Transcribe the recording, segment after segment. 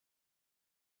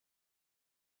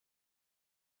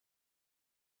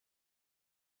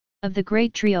Of the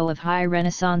great trio of high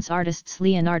Renaissance artists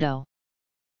Leonardo,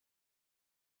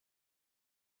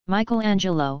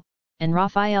 Michelangelo, and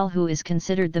Raphael, who is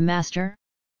considered the master?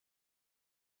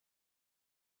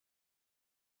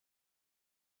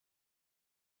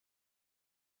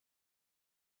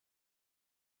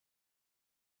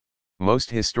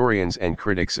 Most historians and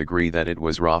critics agree that it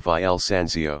was Raphael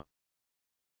Sanzio.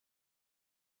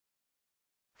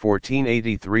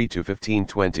 1483 to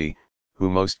 1520, who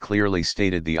most clearly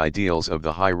stated the ideals of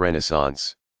the High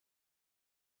Renaissance.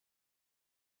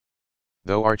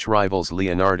 Though arch-rivals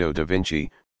Leonardo da Vinci,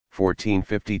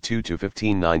 1452 to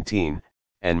 1519,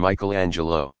 and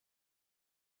Michelangelo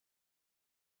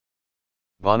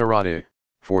Buonarroti,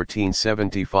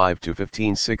 1475 to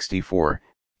 1564,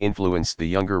 influenced the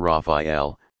younger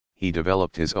Raphael, he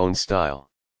developed his own style.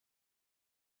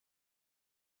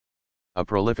 A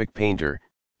prolific painter,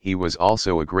 he was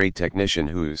also a great technician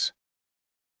whose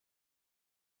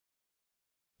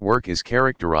work is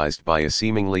characterized by a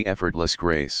seemingly effortless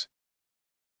grace.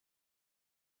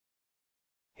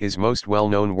 His most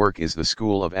well-known work is the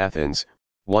School of Athens,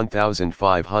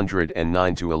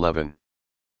 1509 to 11.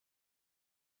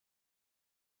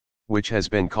 Which has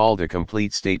been called a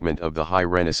complete statement of the High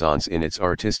Renaissance in its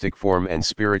artistic form and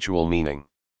spiritual meaning.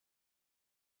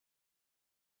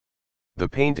 The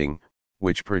painting,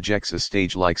 which projects a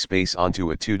stage-like space onto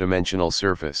a two-dimensional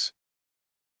surface,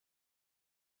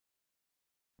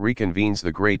 reconvenes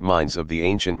the great minds of the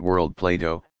ancient world: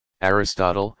 Plato,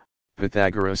 Aristotle,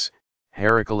 Pythagoras,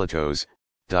 Heraclitus,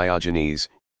 Diogenes,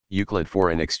 Euclid,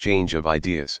 for an exchange of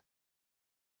ideas.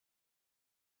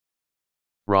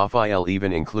 Raphael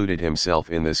even included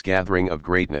himself in this gathering of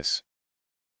greatness.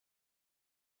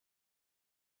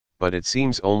 But it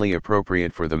seems only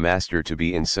appropriate for the master to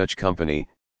be in such company,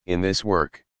 in this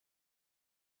work.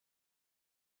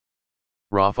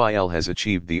 Raphael has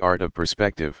achieved the art of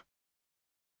perspective,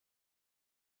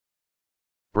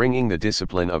 bringing the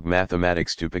discipline of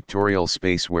mathematics to pictorial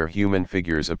space where human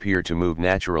figures appear to move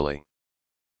naturally.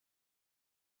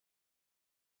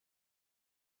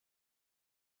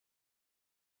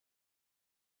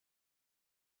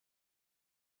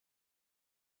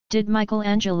 Did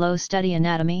Michelangelo study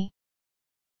anatomy?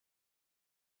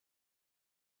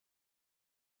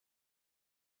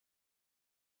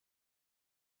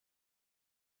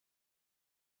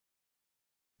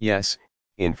 Yes,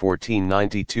 in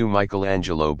 1492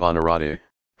 Michelangelo Buonarroti,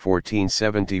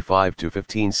 1475 to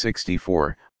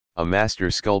 1564, a master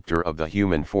sculptor of the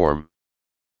human form,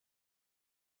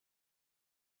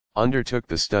 undertook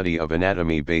the study of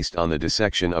anatomy based on the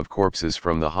dissection of corpses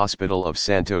from the hospital of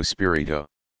Santo Spirito.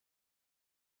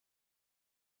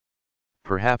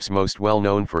 Perhaps most well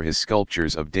known for his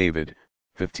sculptures of David,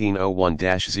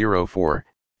 1501-04,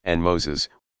 and Moses,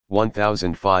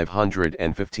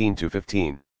 1515 to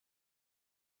 15.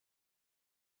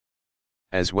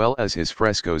 As well as his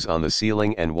frescoes on the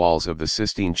ceiling and walls of the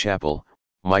Sistine Chapel,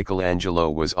 Michelangelo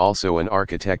was also an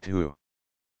architect who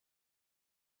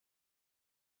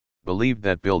believed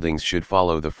that buildings should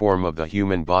follow the form of the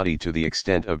human body to the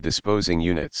extent of disposing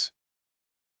units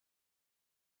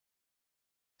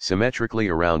symmetrically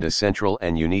around a central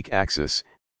and unique axis,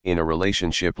 in a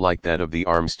relationship like that of the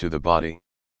arms to the body.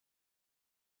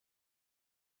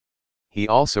 He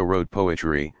also wrote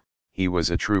poetry. He was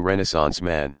a true Renaissance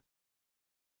man.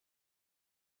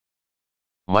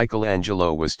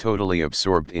 Michelangelo was totally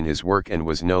absorbed in his work and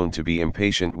was known to be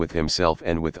impatient with himself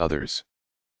and with others.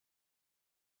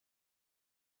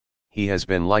 He has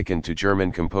been likened to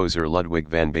German composer Ludwig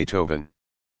van Beethoven.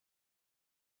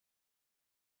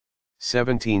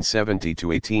 1770 to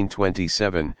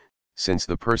 1827, since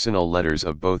the personal letters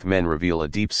of both men reveal a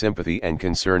deep sympathy and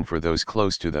concern for those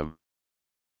close to them,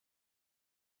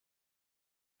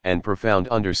 and profound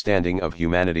understanding of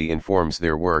humanity informs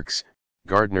their works.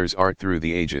 Gardner's art through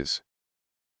the ages.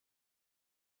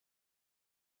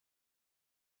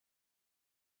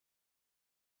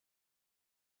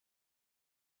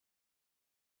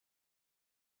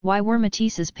 Why were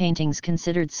Matisse's paintings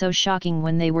considered so shocking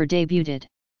when they were debuted?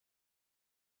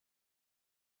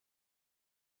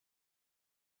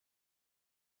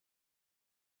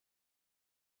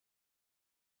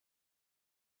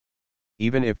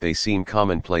 Even if they seem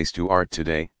commonplace to art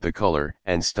today, the color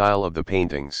and style of the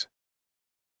paintings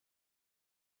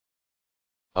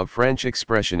of French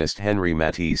expressionist Henri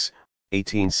Matisse,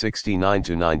 1869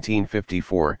 to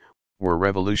 1954, were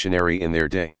revolutionary in their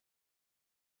day.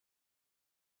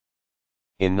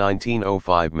 In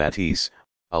 1905 Matisse,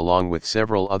 along with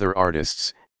several other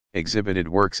artists, exhibited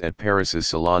works at Paris's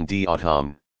Salon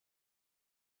d'Automne.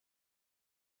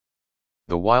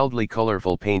 The wildly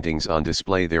colorful paintings on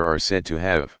display there are said to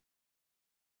have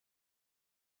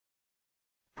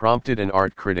prompted an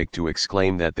art critic to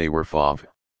exclaim that they were fauve,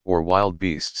 or wild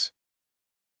beasts.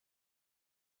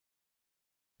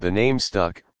 The name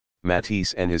stuck,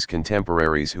 Matisse and his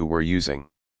contemporaries who were using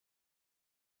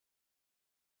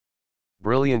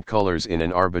brilliant colors in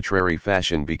an arbitrary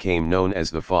fashion became known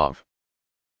as the fauve.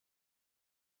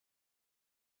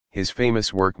 His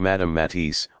famous work Madame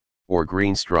Matisse, or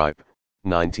Green Stripe,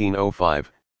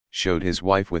 1905, showed his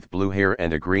wife with blue hair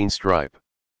and a green stripe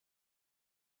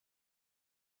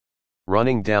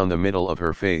running down the middle of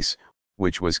her face,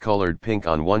 which was colored pink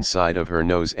on one side of her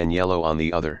nose and yellow on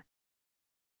the other.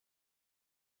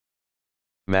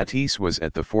 Matisse was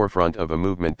at the forefront of a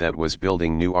movement that was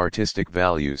building new artistic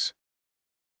values.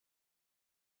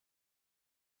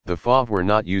 The fauve were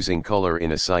not using color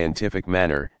in a scientific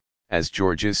manner, as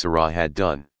Georges Seurat had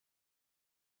done.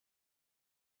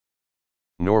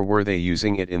 Nor were they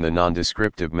using it in the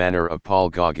nondescriptive manner of Paul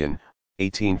Gauguin,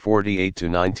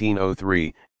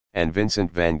 1848–1903, and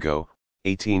Vincent van Gogh,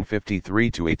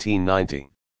 1853–1890.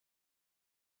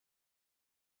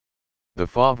 The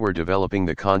fauve were developing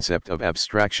the concept of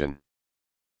abstraction.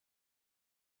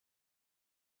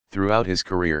 Throughout his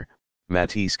career,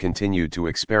 Matisse continued to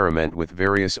experiment with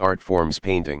various art forms: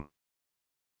 painting,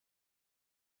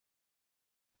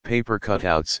 paper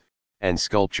cutouts, and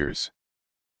sculptures.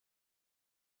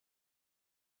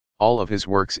 All of his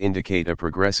works indicate a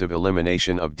progressive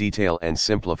elimination of detail and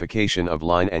simplification of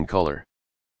line and color.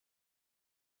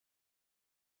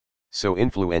 So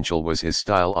influential was his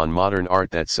style on modern art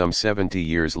that some 70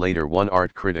 years later one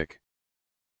art critic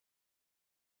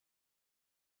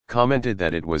commented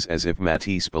that it was as if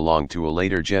Matisse belonged to a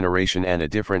later generation and a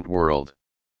different world.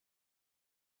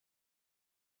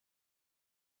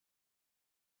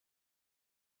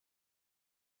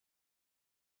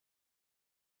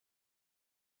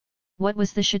 What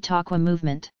was the Chautauqua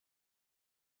movement?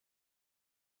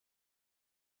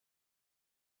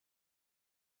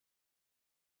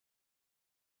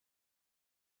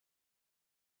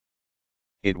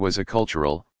 It was a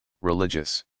cultural,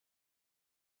 religious,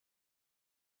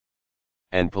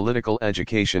 and political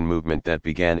education movement that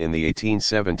began in the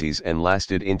 1870s and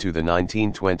lasted into the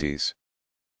 1920s.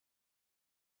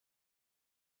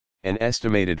 An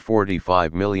estimated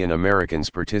 45 million Americans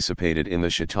participated in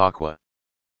the Chautauqua,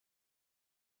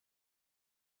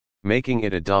 making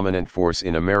it a dominant force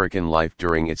in American life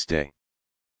during its day.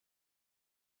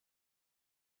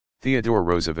 Theodore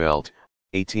Roosevelt,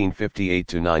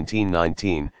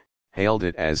 1858–1919, hailed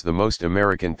it as the most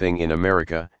American thing in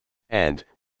America, and,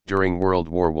 during World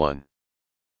War I,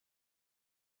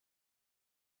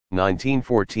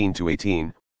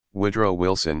 1914–18, Woodrow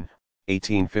Wilson,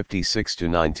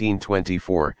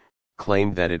 1856–1924,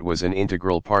 claimed that it was an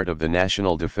integral part of the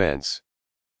national defense.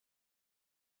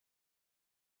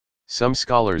 Some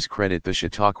scholars credit the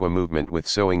Chautauqua movement with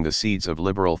sowing the seeds of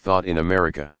liberal thought in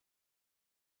America.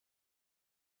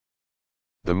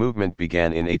 The movement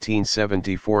began in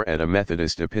 1874 at a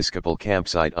Methodist Episcopal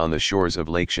campsite on the shores of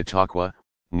Lake Chautauqua,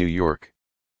 New York.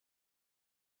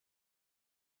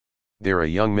 There a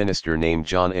young minister named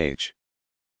John H.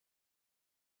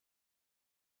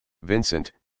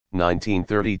 Vincent,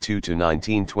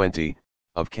 1932–1920,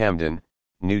 of Camden,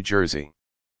 New Jersey,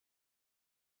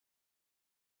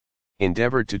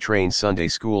 endeavored to train Sunday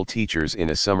school teachers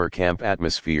in a summer camp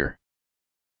atmosphere.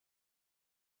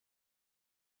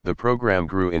 The program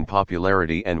grew in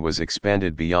popularity and was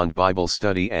expanded beyond Bible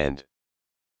study and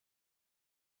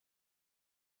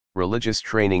religious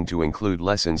training to include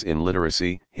lessons in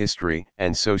literacy, history,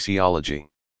 and sociology.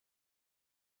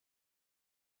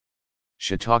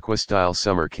 Chautauqua-style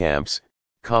summer camps,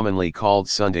 commonly called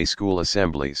Sunday school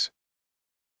assemblies,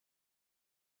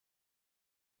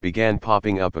 began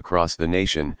popping up across the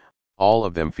nation. All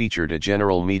of them featured a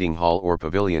general meeting hall or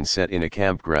pavilion set in a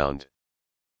campground.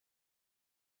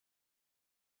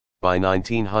 By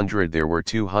 1900 there were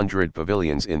 200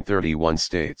 pavilions in 31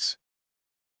 states.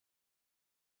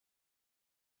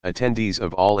 Attendees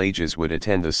of all ages would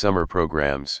attend the summer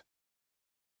programs,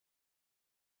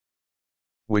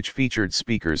 which featured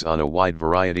speakers on a wide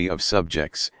variety of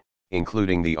subjects,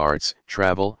 including the arts,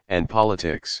 travel, and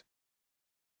politics.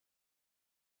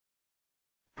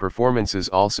 Performances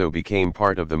also became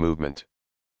part of the movement,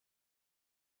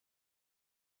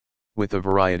 with a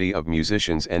variety of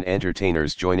musicians and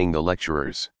entertainers joining the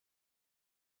lecturers.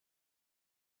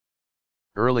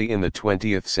 Early in the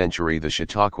 20th century the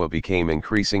Chautauqua became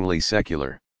increasingly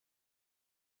secular,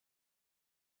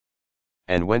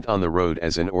 and went on the road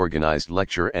as an organized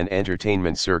lecture and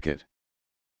entertainment circuit.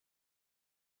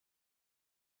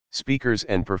 Speakers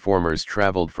and performers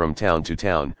traveled from town to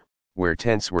town, where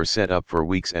tents were set up for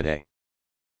weeks at a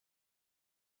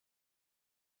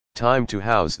Time to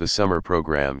house the summer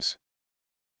programs.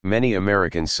 Many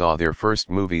Americans saw their first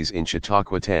movies in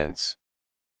Chautauqua tents.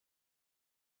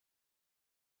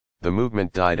 The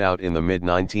movement died out in the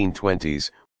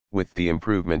mid-1920s, with the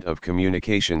improvement of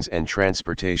communications and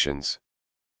transportations.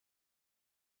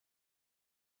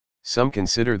 Some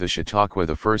consider the Chautauqua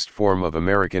the first form of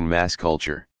American mass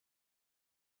culture.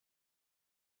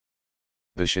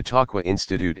 The Chautauqua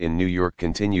Institute in New York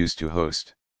continues to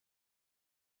host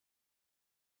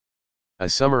a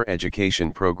summer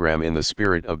education program in the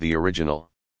spirit of the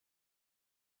original.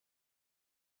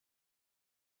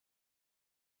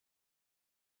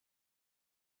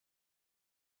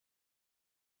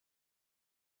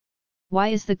 Why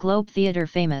is the Globe Theatre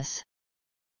famous?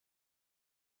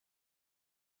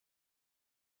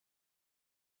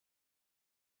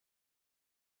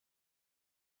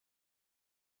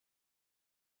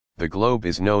 The Globe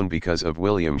is known because of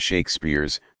William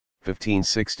Shakespeare's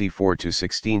 1564 to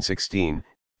 1616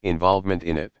 involvement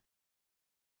in it.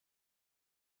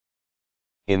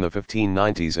 In the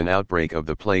 1590s, an outbreak of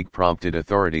the plague prompted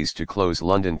authorities to close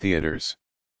London theatres.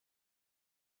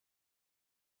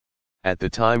 At the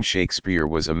time, Shakespeare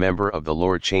was a member of the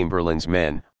Lord Chamberlain's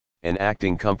Men, an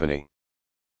acting company.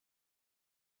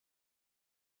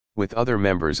 With other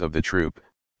members of the troupe,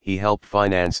 he helped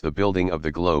finance the building of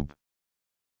the Globe.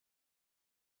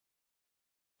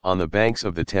 On the banks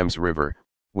of the Thames River,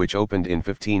 which opened in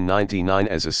 1599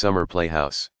 as a summer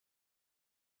playhouse.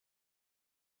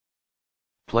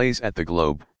 Plays at the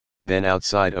Globe, then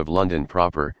outside of London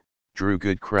proper, drew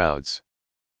good crowds.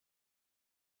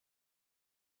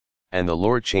 And the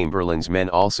Lord Chamberlain's Men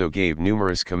also gave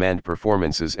numerous command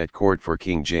performances at court for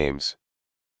King James.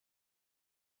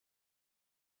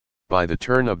 By the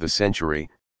turn of the century,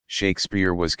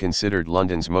 Shakespeare was considered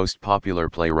London's most popular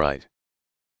playwright.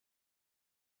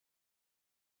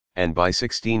 And by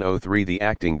 1603 the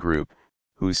acting group,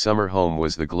 whose summer home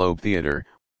was the Globe Theatre,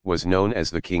 was known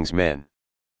as the King's Men.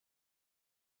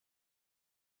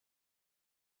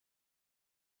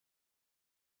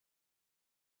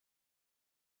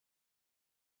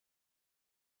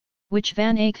 Which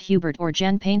Van Eyck, Hubert or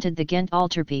Jan painted the Ghent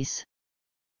altarpiece?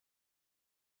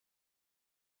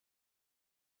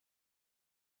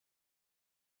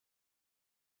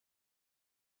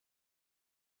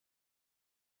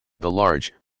 The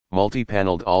large,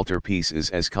 multi-paneled altarpiece is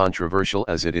as controversial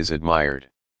as it is admired.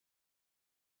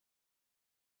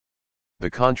 The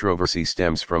controversy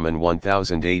stems from an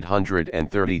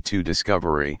 1832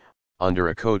 discovery, under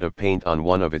a coat of paint on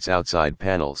one of its outside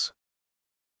panels,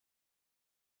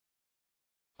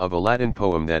 of a Latin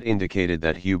poem that indicated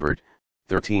that Hubert,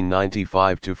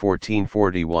 1395 to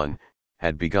 1441,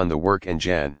 had begun the work and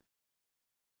Jan,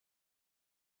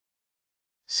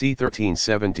 c.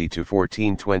 1370 to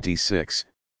 1426,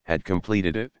 had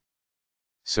completed it.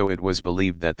 So it was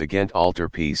believed that the Ghent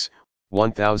altarpiece,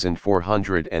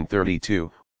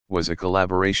 1432, was a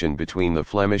collaboration between the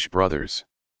Flemish brothers.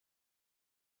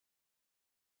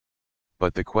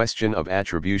 But the question of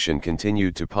attribution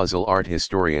continued to puzzle art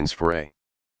historians for a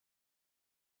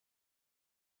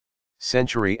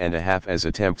century and a half, as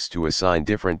attempts to assign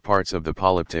different parts of the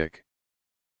polyptych,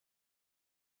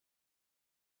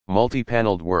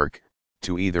 multi-paneled work,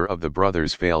 to either of the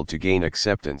brothers failed to gain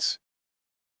acceptance.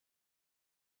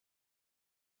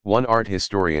 One art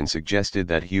historian suggested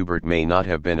that Hubert may not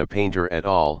have been a painter at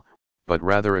all, but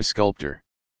rather a sculptor.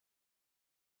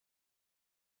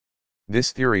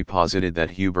 This theory posited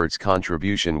that Hubert's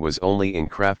contribution was only in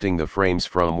crafting the frames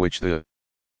from which the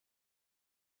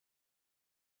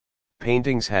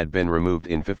paintings had been removed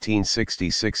in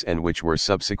 1566 and which were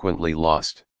subsequently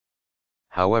lost.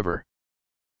 However,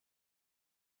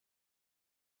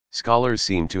 scholars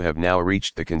seem to have now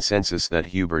reached the consensus that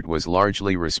Hubert was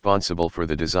largely responsible for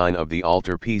the design of the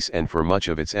altarpiece and for much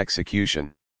of its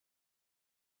execution,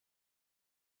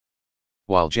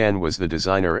 while Jan was the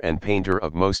designer and painter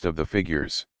of most of the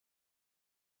figures.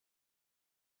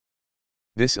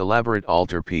 This elaborate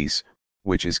altarpiece,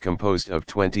 which is composed of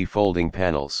 20 folding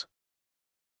panels,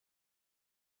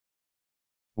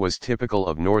 was typical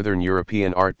of Northern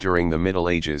European art during the Middle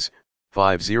Ages,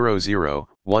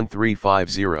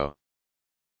 500-1350.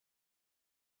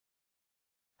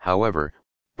 However,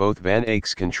 both Van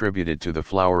Eycks contributed to the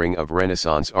flowering of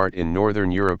Renaissance art in Northern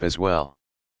Europe as well.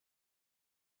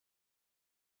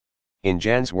 In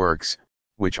Jan's works,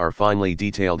 which are finely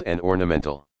detailed and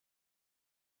ornamental,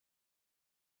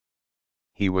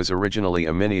 he was originally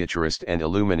a miniaturist and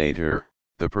illuminator.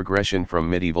 The progression from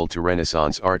medieval to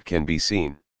Renaissance art can be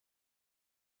seen.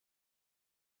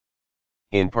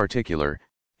 In particular,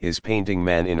 his painting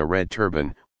Man in a Red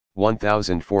Turban,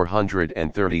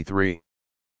 1433.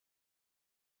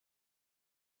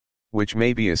 which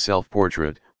may be a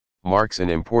self-portrait, marks an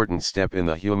important step in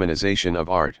the humanization of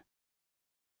art.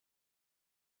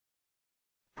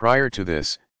 Prior to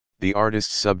this, the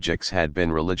artist's subjects had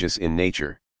been religious in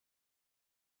nature.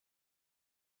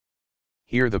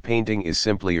 Here the painting is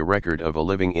simply a record of a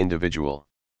living individual.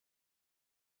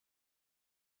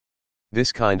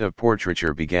 This kind of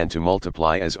portraiture began to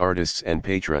multiply as artists and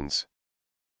patrons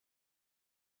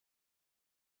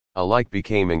alike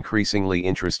became increasingly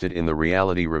interested in the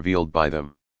reality revealed by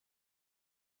them.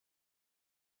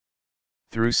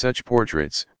 Through such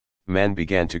portraits, man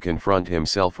began to confront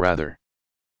himself rather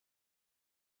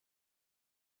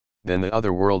than the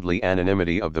otherworldly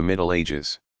anonymity of the Middle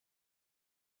Ages.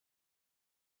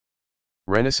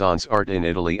 Renaissance art in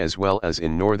Italy as well as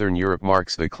in Northern Europe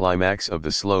marks the climax of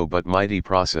the slow but mighty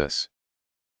process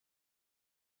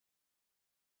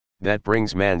that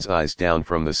brings man's eyes down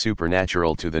from the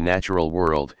supernatural to the natural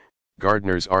world,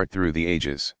 Gardner's art through the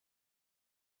ages.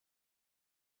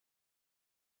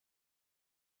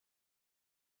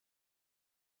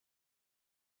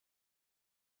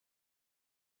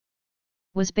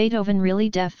 Was Beethoven really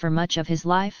deaf for much of his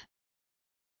life?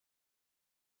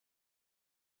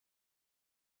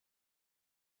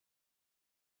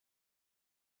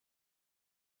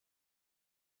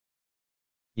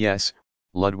 Yes,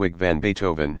 Ludwig van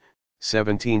Beethoven,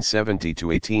 1770 to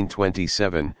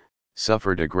 1827,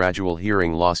 suffered a gradual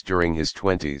hearing loss during his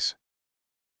 20s,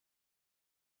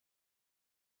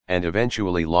 and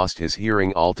eventually lost his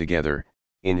hearing altogether,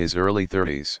 in his early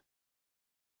 30s.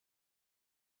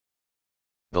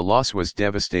 The loss was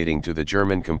devastating to the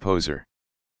German composer.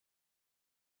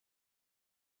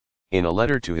 In a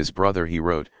letter to his brother he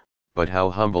wrote, "But how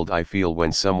humbled I feel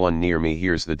when someone near me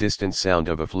hears the distant sound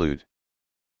of a flute.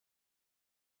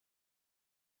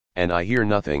 And I hear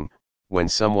nothing, when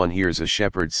someone hears a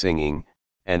shepherd singing,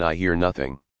 and I hear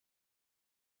nothing."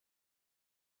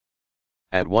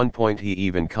 At one point he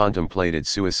even contemplated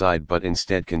suicide but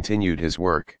instead continued his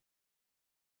work.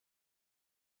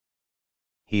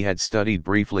 He had studied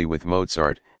briefly with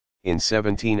Mozart, in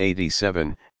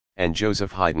 1787, and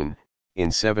Joseph Haydn,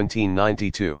 in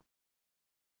 1792.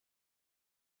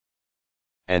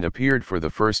 And appeared for the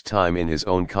first time in his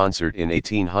own concert in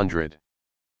 1800.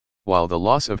 While the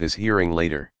loss of his hearing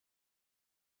later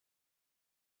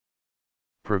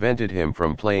prevented him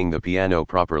from playing the piano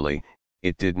properly,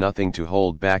 it did nothing to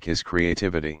hold back his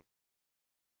creativity.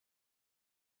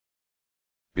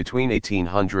 Between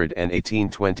 1800 and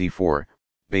 1824,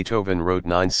 Beethoven wrote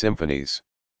 9 symphonies.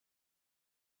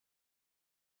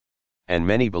 And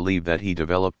many believe that he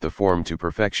developed the form to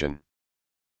perfection.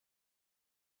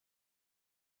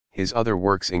 His other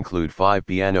works include 5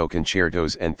 piano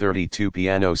concertos and 32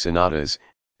 piano sonatas,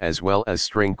 as well as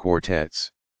string quartets.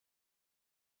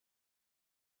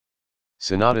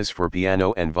 Sonatas for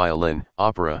piano and violin,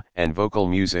 opera, and vocal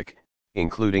music,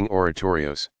 including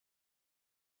oratorios.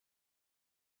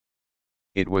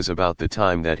 It was about the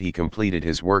time that he completed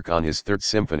his work on his 3rd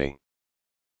symphony.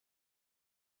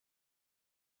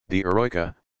 The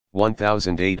Eroica,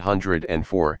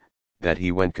 1804, that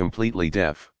he went completely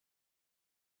deaf.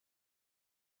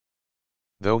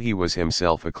 Though he was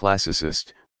himself a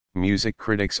classicist, music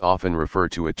critics often refer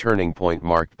to a turning point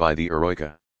marked by the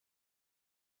Eroica,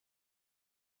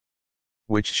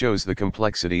 which shows the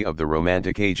complexity of the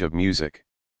Romantic age of music.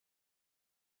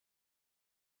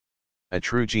 A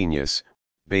true genius,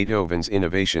 Beethoven's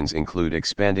innovations include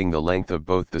expanding the length of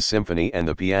both the symphony and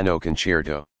the piano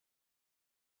concerto,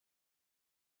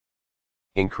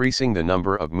 increasing the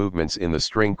number of movements in the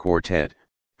string quartet,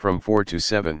 from 4 to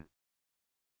 7,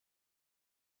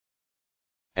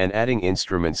 and adding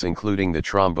instruments including the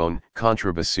trombone,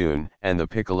 contrabassoon, and the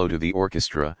piccolo to the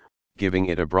orchestra, giving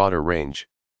it a broader range.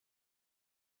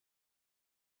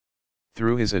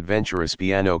 Through his adventurous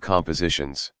piano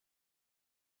compositions,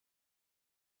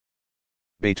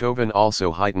 Beethoven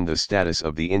also heightened the status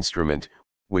of the instrument,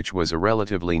 which was a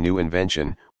relatively new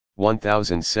invention,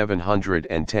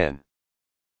 1710.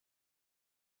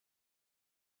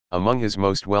 Among his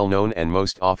most well-known and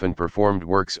most often performed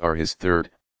works are his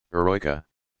 3rd, Eroica,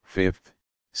 5th,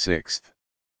 6th,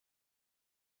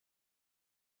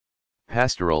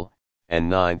 Pastoral,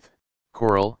 and 9th,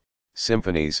 Choral,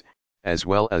 symphonies, as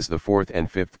well as the 4th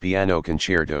and 5th piano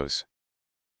concertos.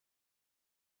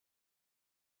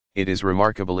 It is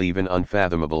remarkable, even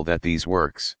unfathomable, that these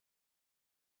works,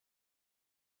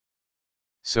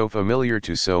 so familiar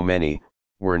to so many,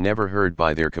 were never heard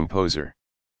by their composer.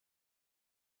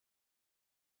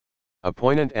 A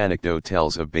poignant anecdote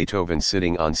tells of Beethoven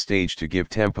sitting on stage to give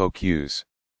tempo cues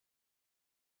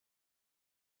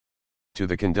to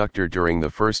the conductor during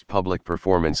the first public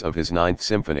performance of his 9th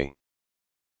symphony.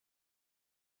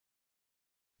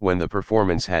 When the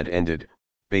performance had ended,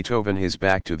 Beethoven, his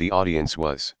back to the audience,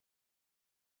 was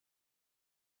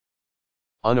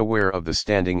unaware of the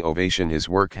standing ovation his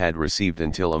work had received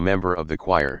until a member of the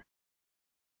choir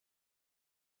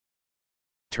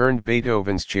turned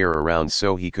Beethoven's chair around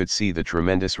so he could see the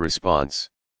tremendous response.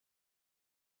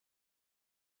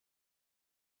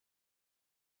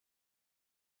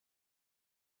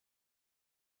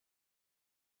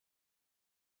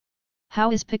 How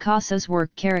is Picasso's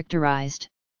work characterized?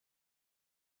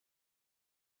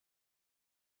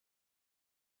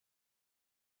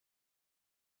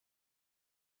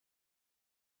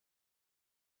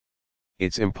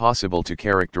 It's impossible to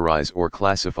characterize or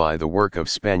classify the work of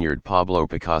Spaniard Pablo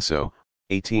Picasso,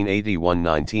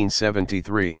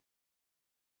 1881–1973.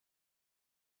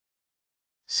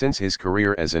 Since his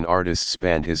career as an artist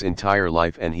spanned his entire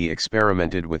life and he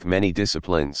experimented with many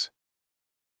disciplines.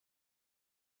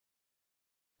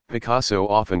 Picasso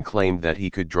often claimed that he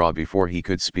could draw before he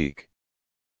could speak.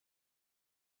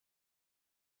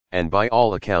 And by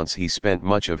all accounts he spent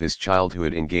much of his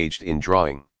childhood engaged in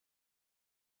drawing.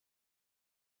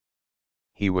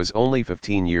 He was only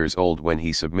 15 years old when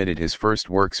he submitted his first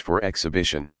works for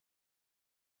exhibition.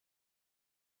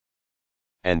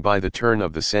 And by the turn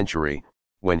of the century,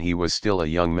 when he was still a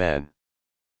young man,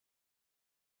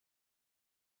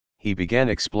 he began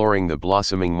exploring the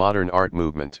blossoming modern art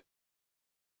movement.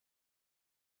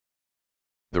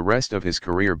 The rest of his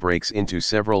career breaks into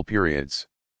several periods.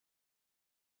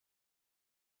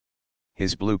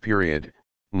 His blue period,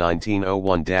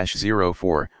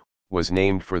 1901–04, was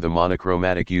named for the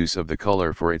monochromatic use of the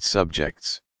color for its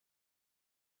subjects,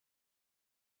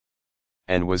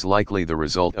 and was likely the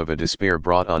result of a despair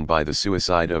brought on by the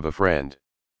suicide of a friend.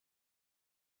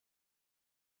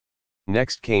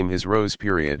 Next came his rose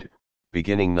period,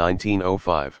 beginning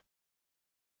 1905.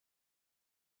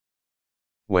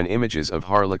 When images of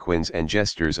harlequins and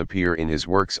jesters appear in his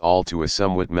works, all to a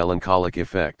somewhat melancholic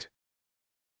effect.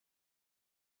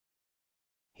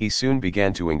 He soon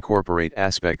began to incorporate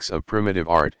aspects of primitive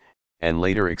art, and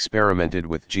later experimented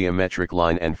with geometric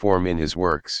line and form in his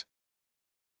works,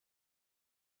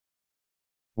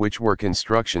 which were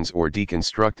constructions or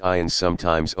deconstruct ions,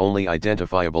 sometimes only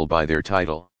identifiable by their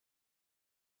title.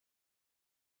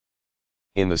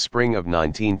 In the spring of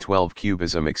 1912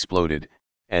 Cubism exploded,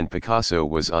 and Picasso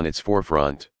was on its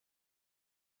forefront.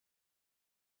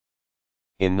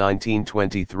 In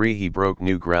 1923 he broke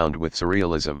new ground with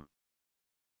Surrealism.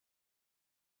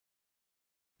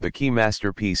 The key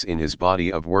masterpiece in his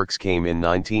body of works came in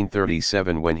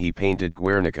 1937 when he painted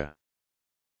Guernica.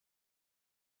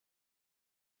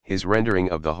 His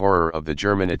rendering of the horror of the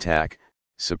German attack,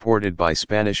 supported by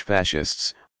Spanish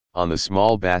fascists, on the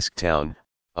small Basque town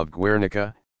of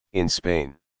Guernica, in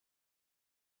Spain.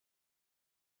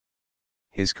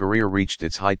 His career reached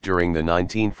its height during the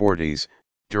 1940s,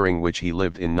 during which he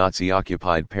lived in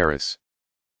Nazi-occupied Paris.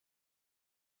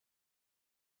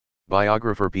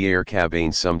 Biographer Pierre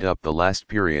Cabane summed up the last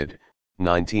period,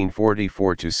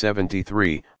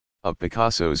 1944–73, of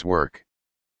Picasso's work.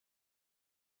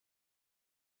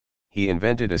 He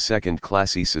invented a second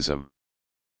classicism.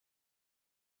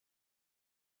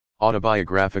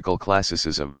 Autobiographical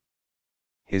classicism.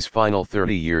 His final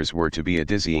 30 years were to be a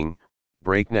dizzying,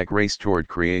 breakneck race toward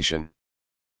creation.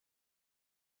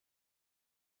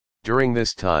 During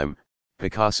this time,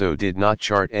 Picasso did not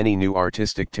chart any new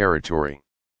artistic territory,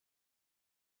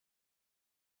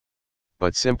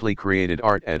 but simply created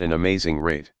art at an amazing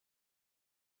rate.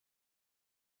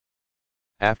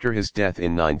 After his death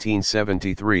in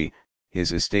 1973,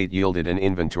 his estate yielded an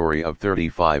inventory of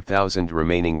 35,000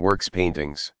 remaining works,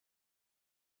 paintings,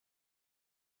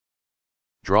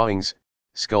 drawings,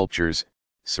 sculptures,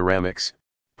 ceramics,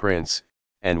 prints,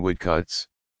 and woodcuts.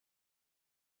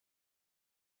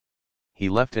 He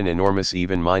left an enormous,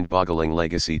 even mind-boggling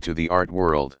legacy to the art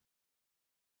world.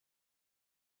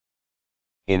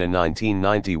 In a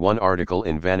 1991 article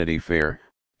in Vanity Fair,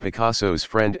 Picasso's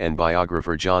friend and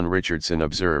biographer John Richardson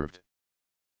observed,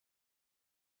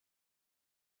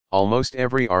 "Almost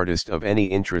every artist of any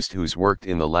interest who's worked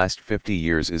in the last 50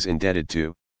 years is indebted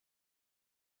to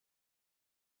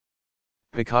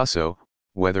Picasso,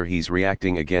 whether he's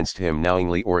reacting against him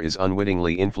knowingly or is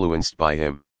unwittingly influenced by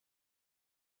him.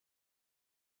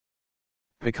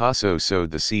 Picasso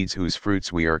sowed the seeds whose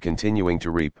fruits we are continuing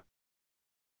to reap."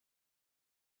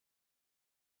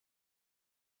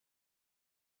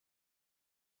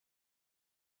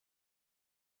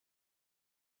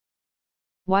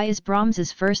 Why is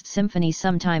Brahms's First Symphony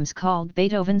sometimes called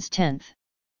Beethoven's 10th?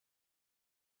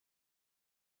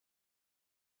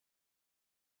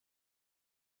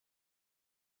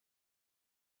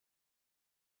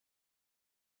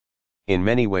 In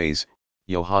many ways,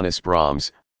 Johannes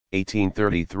Brahms,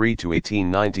 1833 to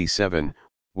 1897,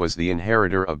 was the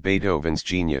inheritor of Beethoven's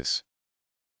genius,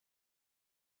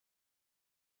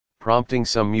 prompting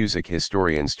some music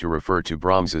historians to refer to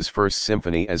Brahms's First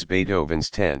Symphony as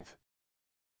Beethoven's 10th.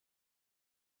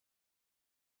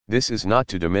 This is not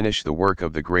to diminish the work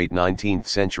of the great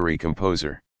 19th-century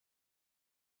composer,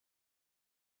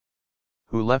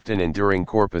 who left an enduring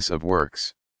corpus of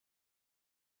works.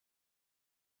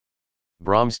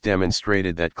 Brahms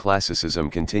demonstrated that classicism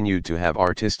continued to have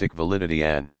artistic validity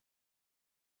and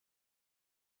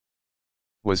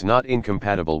was not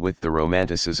incompatible with the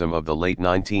Romanticism of the late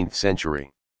 19th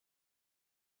century.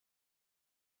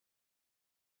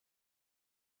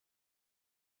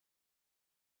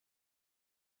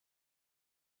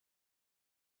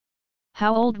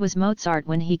 How old was Mozart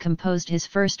when he composed his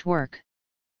first work?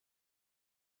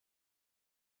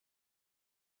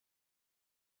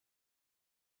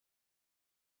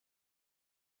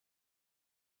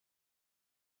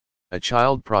 A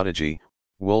child prodigy,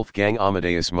 Wolfgang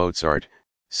Amadeus Mozart,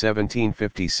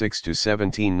 1756 to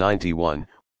 1791,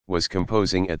 was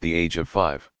composing at the age of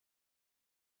 5.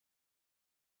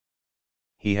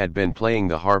 He had been playing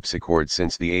the harpsichord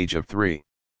since the age of 3.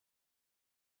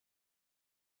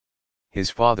 His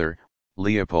father,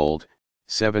 Leopold,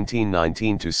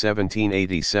 1719 to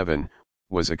 1787,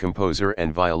 was a composer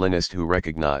and violinist who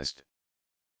recognized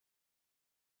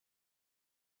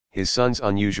his son's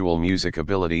unusual music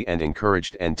ability and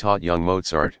encouraged and taught young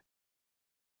Mozart.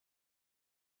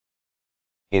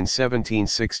 In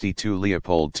 1762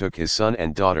 Leopold took his son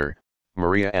and daughter,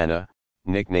 Maria Anna,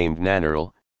 nicknamed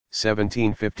Nannerl,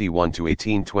 1751 to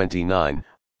 1829,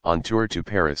 on tour to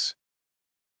Paris.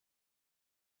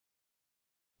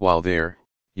 While there,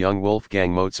 young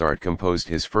Wolfgang Mozart composed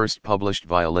his first published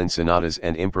violin sonatas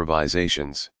and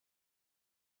improvisations.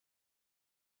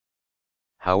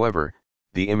 However,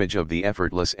 the image of the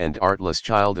effortless and artless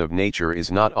child of nature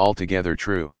is not altogether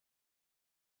true.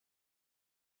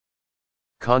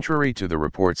 Contrary to the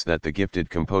reports that the gifted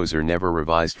composer never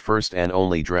revised first and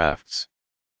only drafts,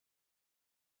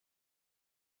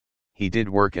 he did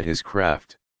work at his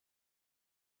craft.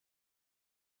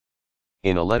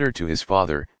 In a letter to his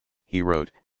father, he wrote,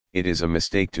 "It is a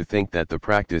mistake to think that the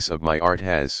practice of my art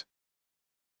has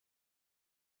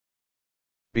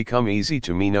become easy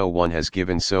to me. No one has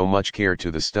given so much care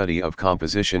to the study of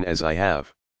composition as I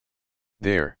have.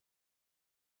 There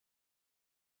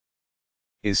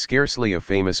is scarcely a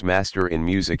famous master in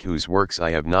music whose works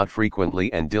I have not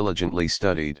frequently and diligently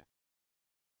studied."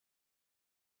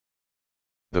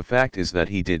 The fact is that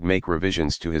he did make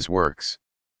revisions to his works,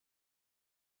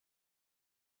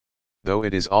 though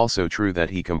it is also true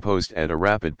that he composed at a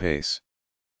rapid pace.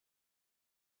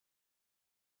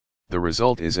 The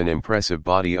result is an impressive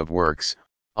body of works,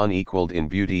 unequaled in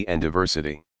beauty and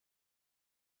diversity.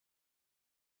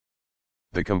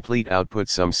 The complete output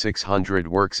some 600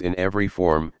 works in every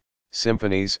form,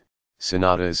 symphonies,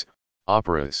 sonatas,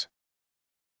 operas,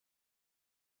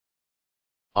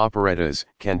 operettas,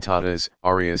 cantatas,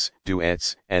 arias,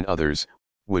 duets, and others,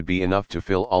 would be enough to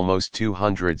fill almost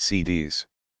 200 CDs.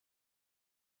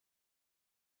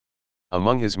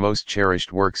 Among his most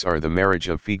cherished works are The Marriage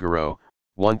of Figaro,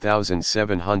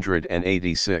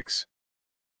 1786.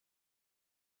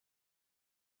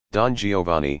 Don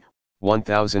Giovanni,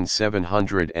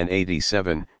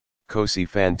 1787, Così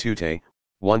fan tutte,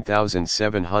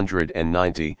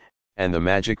 1790, and The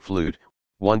Magic Flute,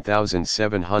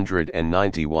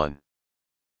 1791.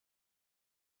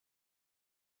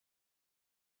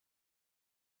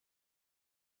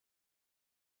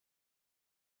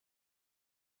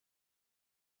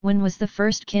 When was the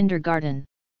first kindergarten?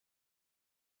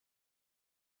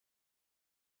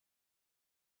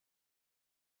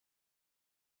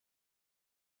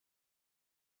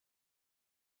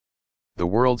 The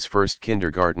world's first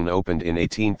kindergarten opened in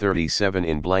 1837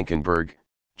 in Blankenburg,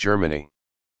 Germany,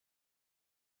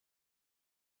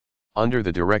 under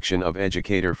the direction of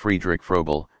educator Friedrich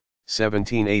Froebel,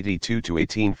 1782 to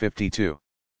 1852.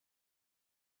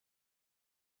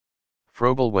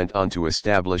 Froebel went on to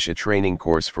establish a training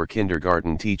course for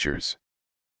kindergarten teachers,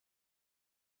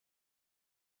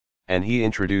 and he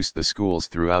introduced the schools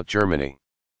throughout Germany.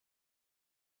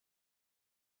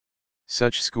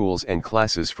 Such schools and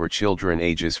classes for children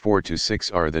ages 4 to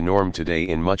 6 are the norm today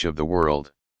in much of the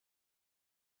world.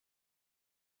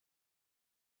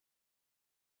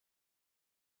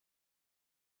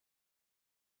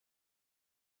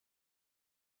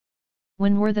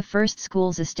 When were the first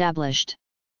schools established?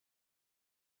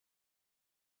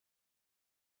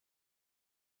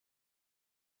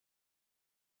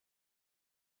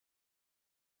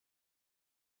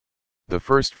 The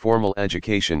first formal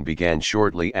education began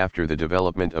shortly after the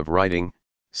development of writing,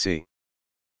 c.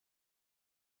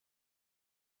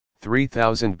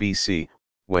 3000 BC,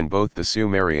 when both the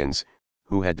Sumerians,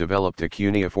 who had developed a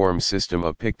cuneiform system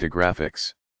of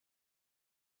pictographics,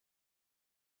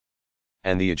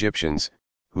 and the Egyptians,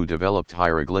 who developed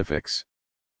hieroglyphics,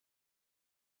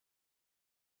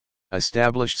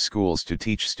 established schools to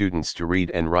teach students to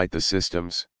read and write the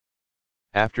systems.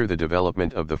 After the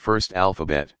development of the first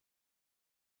alphabet,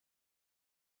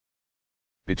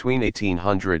 between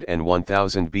 1800 and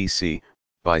 1000 BC,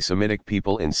 by Semitic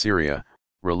people in Syria,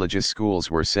 religious schools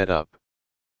were set up.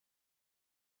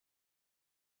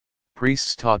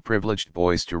 Priests taught privileged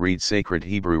boys to read sacred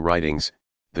Hebrew writings,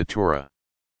 the Torah.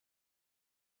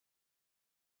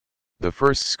 The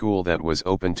first school that was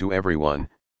open to everyone,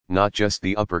 not just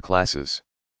the upper classes,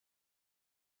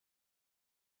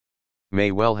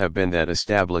 may well have been that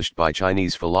established by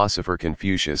Chinese philosopher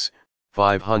Confucius,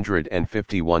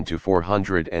 551 to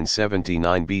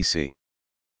 479 BC,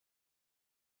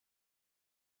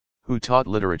 who taught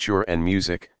literature and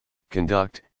music,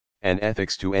 conduct, and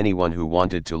ethics to anyone who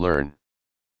wanted to learn.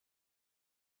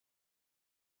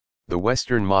 The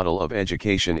Western model of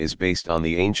education is based on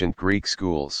the ancient Greek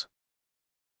schools,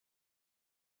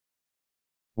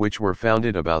 which were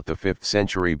founded about the 5th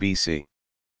century BC,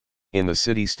 in the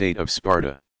city-state of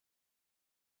Sparta.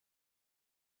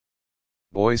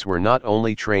 Boys were not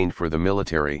only trained for the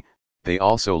military, they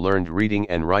also learned reading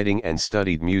and writing and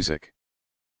studied music.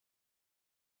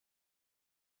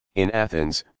 In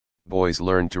Athens, boys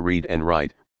learned to read and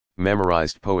write,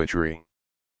 memorized poetry,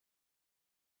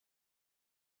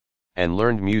 and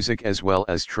learned music as well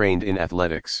as trained in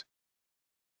athletics.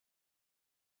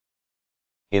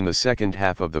 In the second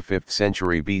half of the 5th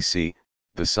century BC,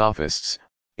 the Sophists,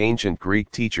 ancient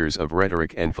Greek teachers of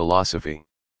rhetoric and philosophy,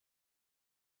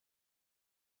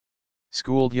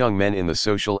 schooled young men in the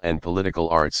social and political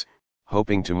arts,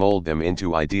 hoping to mold them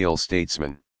into ideal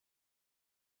statesmen.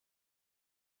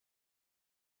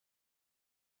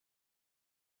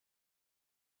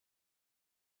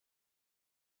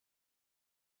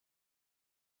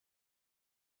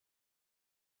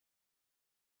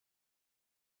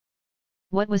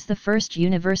 What was the first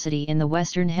university in the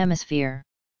Western Hemisphere?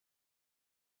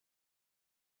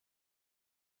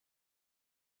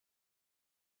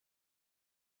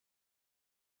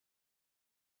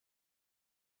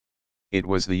 It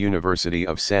was the University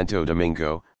of Santo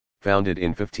Domingo, founded in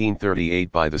 1538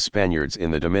 by the Spaniards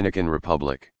in the Dominican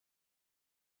Republic,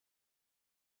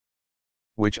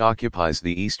 which occupies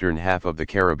the eastern half of the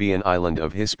Caribbean island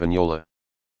of Hispaniola.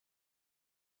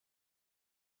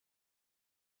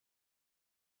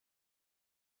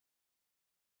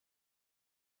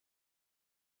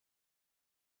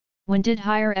 When did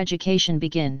higher education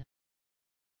begin?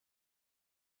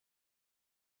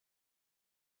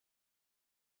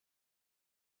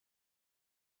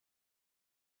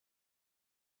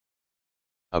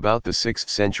 About the 6th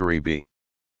century B.C.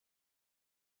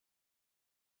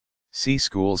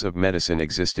 Schools of medicine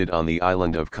existed on the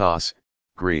island of Kos,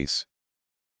 Greece,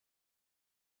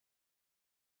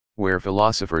 where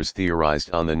philosophers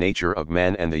theorized on the nature of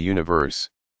man and the universe.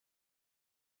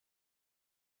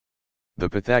 The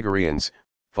Pythagoreans,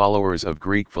 followers of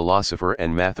Greek philosopher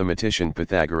and mathematician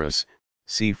Pythagoras,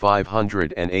 c.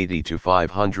 580 to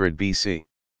 500 BC,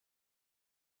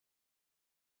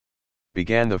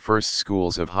 began the first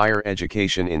schools of higher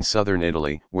education in southern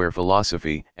Italy, where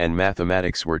philosophy and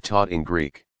mathematics were taught in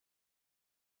Greek.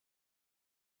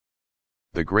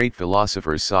 The great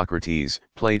philosophers Socrates,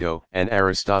 Plato, and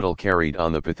Aristotle carried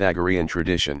on the Pythagorean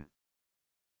tradition,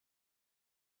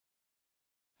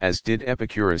 as did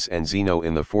Epicurus and Zeno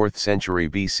in the 4th century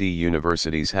BC.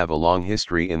 Universities have a long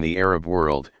history in the Arab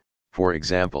world, for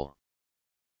example.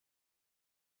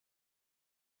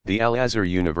 The Al-Azhar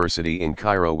University in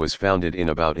Cairo was founded in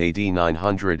about AD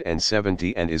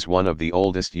 970 and is one of the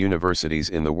oldest universities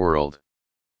in the world.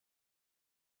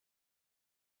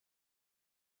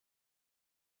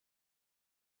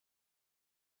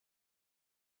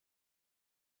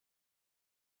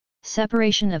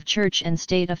 Separation of church and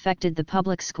state affected the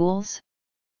public schools?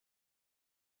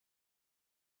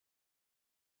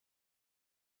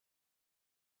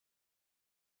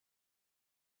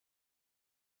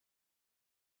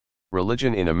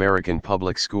 Religion in American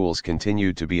public schools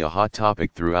continued to be a hot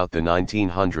topic throughout the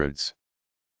 1900s.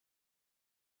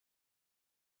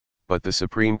 But the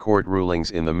Supreme Court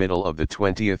rulings in the middle of the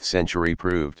 20th century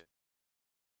proved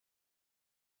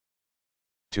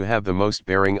to have the most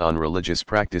bearing on religious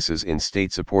practices in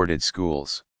state-supported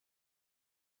schools.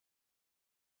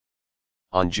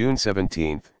 On June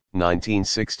 17,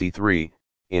 1963,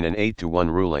 in an 8-to-1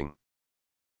 ruling,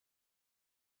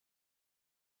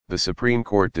 The Supreme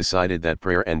Court decided that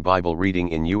prayer and Bible reading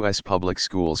in U.S. public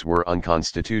schools were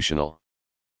unconstitutional.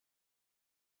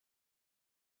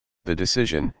 The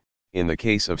decision, in the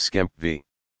case of Skemp v.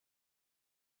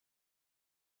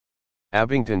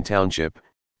 Abington Township,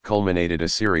 culminated a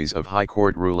series of high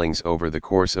court rulings over the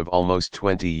course of almost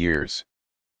 20 years,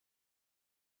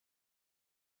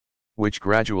 which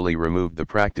gradually removed the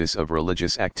practice of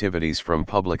religious activities from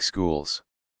public schools.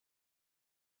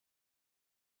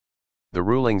 The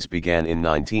rulings began in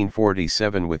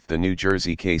 1947 with the New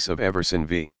Jersey case of Everson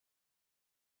v.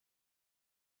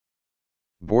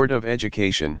 Board of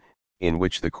Education, in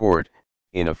which the court,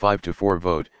 in a 5-4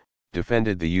 vote,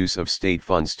 defended the use of state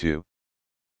funds to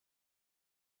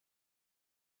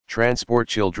transport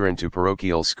children to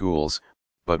parochial schools,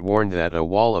 but warned that a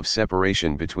wall of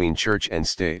separation between church and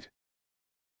state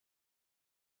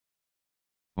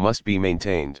must be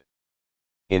maintained.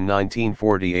 In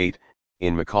 1948,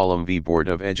 in McCollum v. Board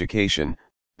of Education,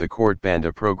 the court banned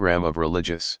a program of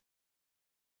religious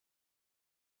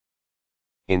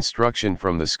instruction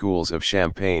from the schools of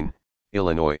Champaign,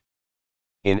 Illinois.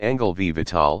 In Engel v.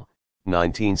 Vital,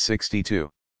 1962.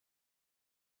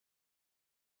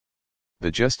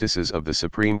 The justices of the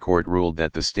Supreme Court ruled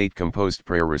that the state-composed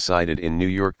prayer recited in New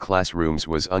York classrooms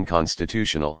was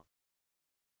unconstitutional.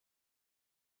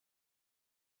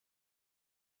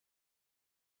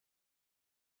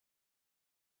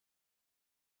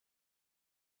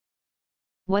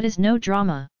 What is no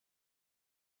drama?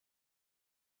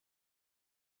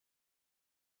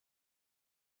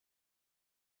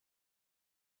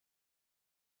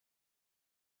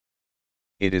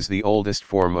 It is the oldest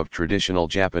form of traditional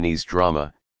Japanese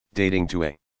drama, dating to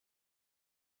a.D.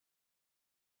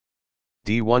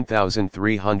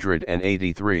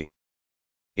 1383.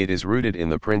 It is rooted in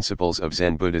the principles of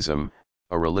Zen Buddhism,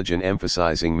 a religion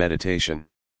emphasizing meditation,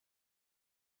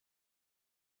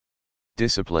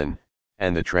 discipline,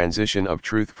 and the transition of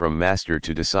truth from master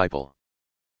to disciple.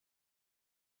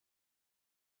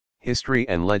 History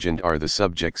and legend are the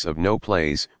subjects of no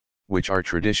plays, which are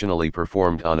traditionally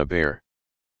performed on a bare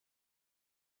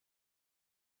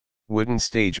wooden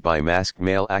stage by masked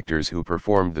male actors who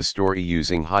performed the story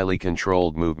using highly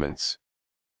controlled movements.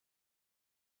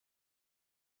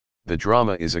 The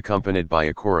drama is accompanied by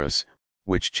a chorus,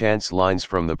 which chants lines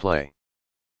from the play.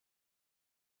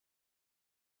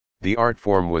 The art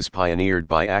form was pioneered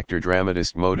by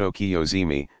actor-dramatist Moto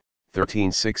Kiyozumi,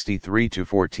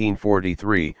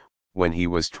 1363–1443, when he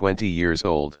was 20 years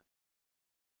old.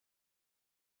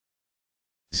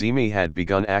 Zimi had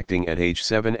begun acting at age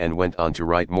 7 and went on to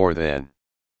write more than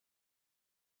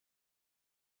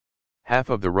half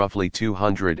of the roughly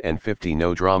 250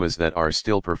 no dramas that are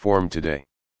still performed today.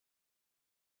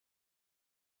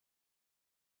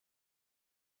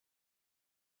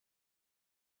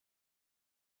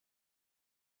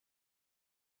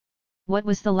 What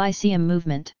was the Lyceum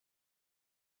movement?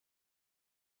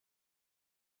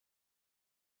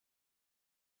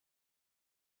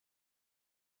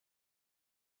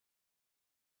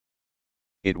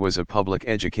 It was a public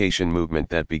education movement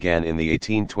that began in the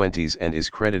 1820s and is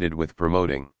credited with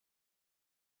promoting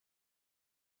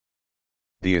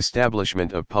the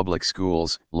establishment of public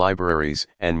schools, libraries,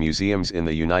 and museums in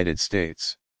the United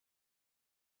States.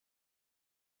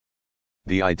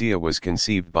 The idea was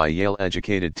conceived by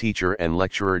Yale-educated teacher and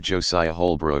lecturer Josiah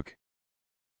Holbrook,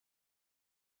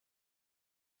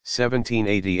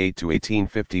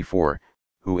 1788–1854,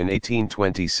 who in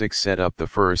 1826 set up the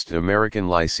first American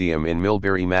Lyceum in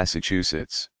Millbury,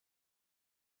 Massachusetts.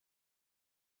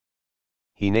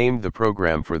 He named the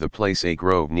program for the place a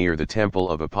grove near the Temple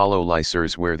of Apollo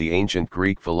Lycurgus, where the ancient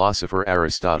Greek philosopher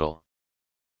Aristotle,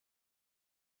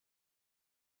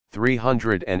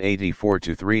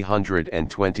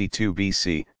 384–322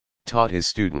 BC, taught his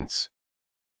students.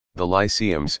 The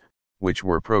Lyceums, which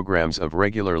were programs of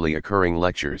regularly occurring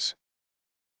lectures,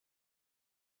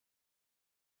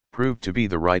 proved to be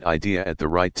the right idea at the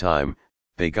right time.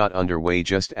 They got underway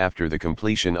just after the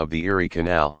completion of the Erie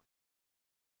Canal.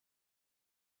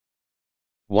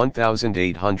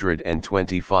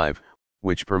 1825,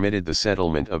 which permitted the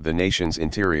settlement of the nation's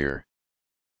interior.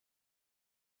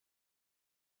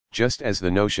 Just as the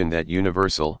notion that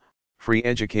universal, free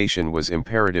education was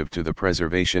imperative to the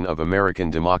preservation of American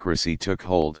democracy took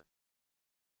hold,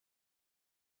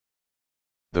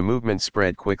 the movement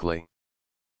spread quickly.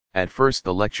 At first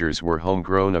the lectures were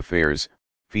homegrown affairs,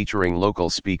 featuring local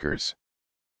speakers.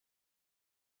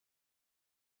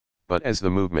 But as the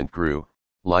movement grew,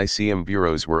 Lyceum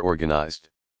bureaus were organized,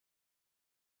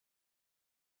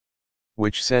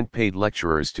 which sent paid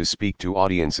lecturers to speak to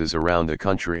audiences around the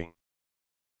country.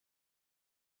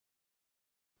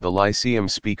 The Lyceum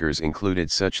speakers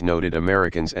included such noted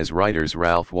Americans as writers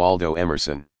Ralph Waldo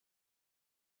Emerson.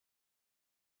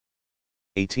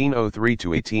 1803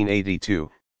 to 1882,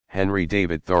 Henry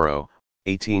David Thoreau,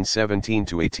 1817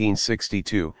 to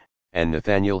 1862, and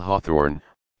Nathaniel Hawthorne,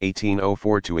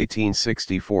 1804 to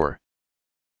 1864.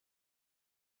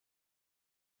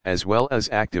 As well as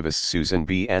activist Susan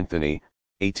B. Anthony,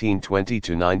 1820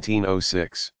 to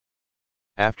 1906.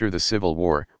 After the Civil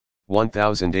War,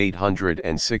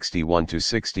 1861 to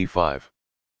 65.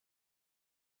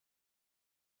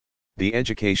 The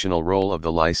educational role of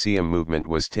the Lyceum movement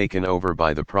was taken over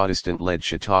by the Protestant-led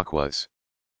Chautauquas.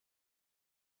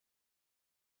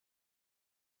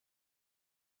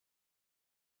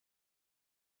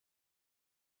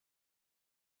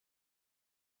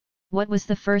 What was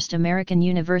the first American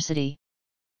university?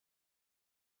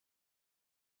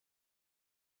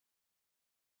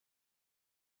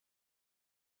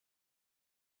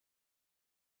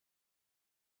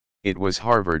 It was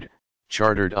Harvard,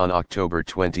 chartered on October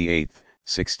 28,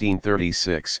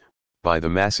 1636, by the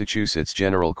Massachusetts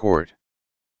General Court,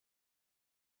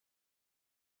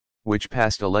 which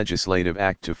passed a legislative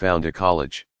act to found a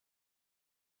college.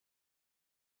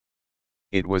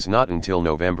 It was not until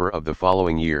November of the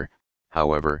following year,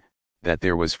 however, that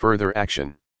there was further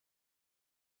action.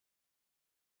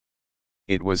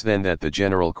 It was then that the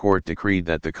General Court decreed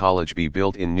that the college be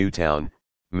built in Newtown,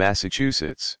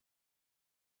 Massachusetts,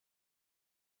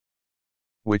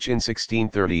 which in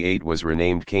 1638 was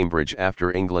renamed Cambridge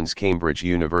after England's Cambridge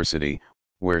University,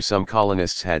 where some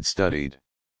colonists had studied.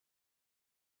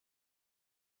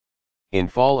 In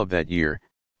fall of that year,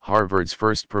 Harvard's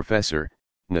first professor,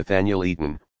 Nathaniel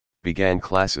Eaton, began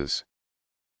classes,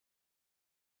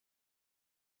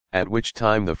 at which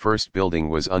time the first building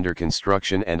was under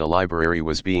construction and a library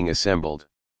was being assembled.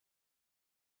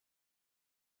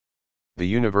 The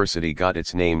university got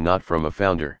its name not from a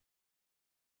founder,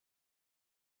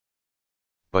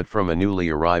 but from a newly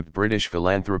arrived British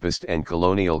philanthropist and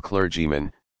colonial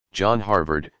clergyman, John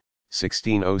Harvard,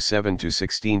 1607 to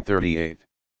 1638.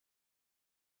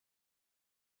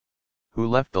 Who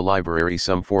left the library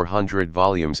some 400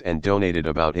 volumes and donated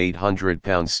about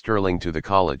 £800 to the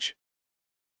college.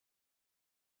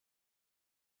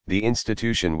 The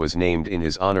institution was named in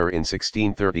his honor in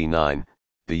 1639,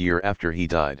 the year after he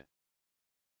died.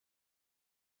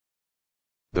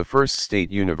 The first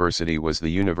state university was the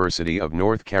University of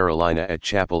North Carolina at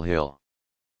Chapel Hill.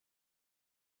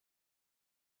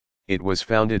 It was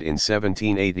founded in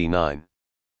 1789.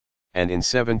 And in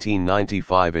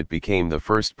 1795 it became the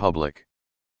first public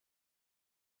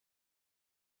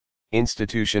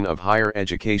institution of higher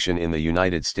education in the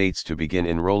United States to begin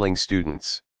enrolling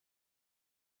students.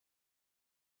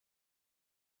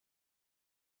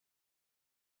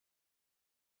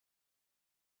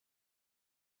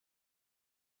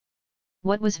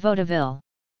 What was vaudeville?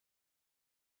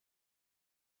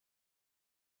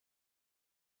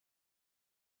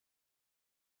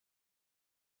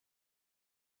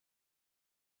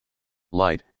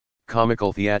 Light,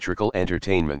 comical theatrical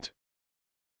entertainment.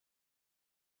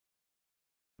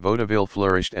 Vaudeville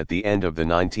flourished at the end of the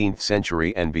 19th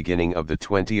century and beginning of the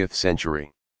 20th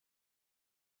century.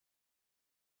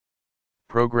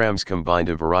 Programs combined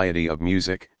a variety of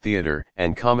music, theater,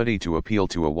 and comedy to appeal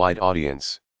to a wide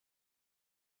audience.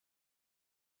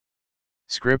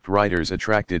 Script writers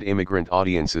attracted immigrant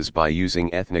audiences by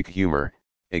using ethnic humor,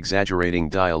 exaggerating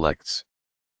dialects,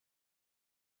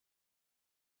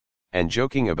 and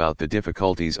joking about the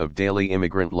difficulties of daily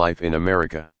immigrant life in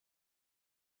America.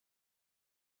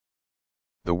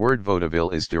 The word vaudeville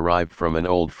is derived from an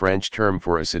Old French term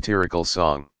for a satirical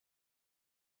song.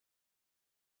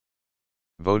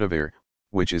 Vaudeville,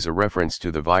 which is a reference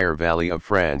to the Var Valley of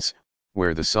France,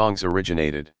 where the songs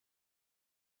originated.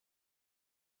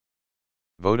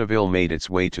 Vaudeville made its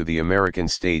way to the American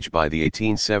stage by the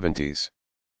 1870s.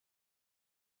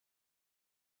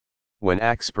 When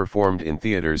acts performed in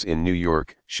theaters in New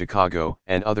York, Chicago,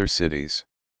 and other cities.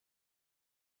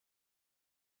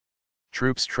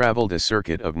 Troupes traveled a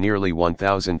circuit of nearly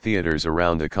 1,000 theaters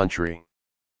around the country.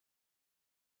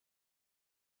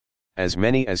 As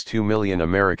many as 2 million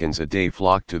Americans a day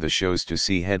flocked to the shows to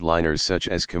see headliners such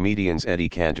as comedians Eddie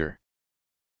Cantor,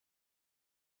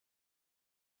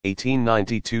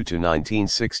 1892 to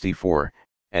 1964,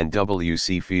 and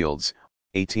W.C. Fields,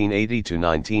 1880 to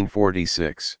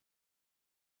 1946.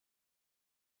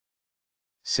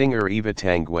 Singer Eva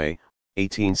Tanguay,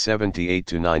 1878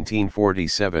 to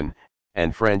 1947,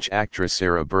 and French actress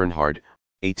Sarah Bernhardt,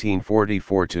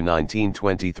 1844 to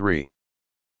 1923.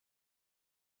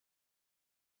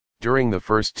 During the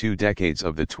first 2 decades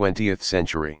of the 20th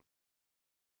century,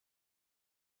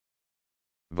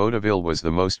 Vaudeville was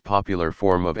the most popular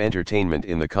form of entertainment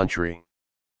in the country.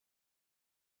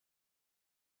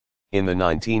 In the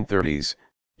 1930s,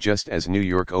 just as New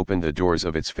York opened the doors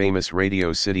of its famous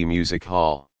Radio City Music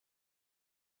Hall,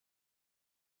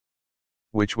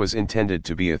 which was intended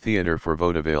to be a theater for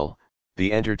vaudeville,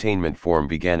 the entertainment form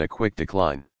began a quick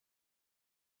decline.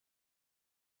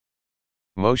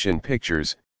 Motion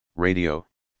pictures, radio,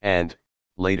 and,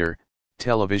 later,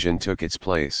 television took its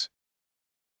place,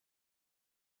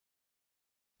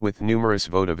 with numerous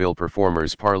vaudeville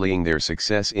performers parlaying their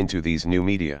success into these new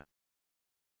media.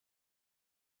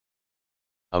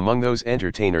 Among those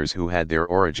entertainers who had their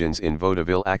origins in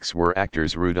vaudeville acts were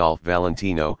actors Rudolph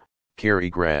Valentino,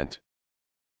 Cary Grant,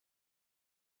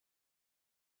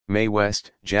 Mae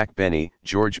West, Jack Benny,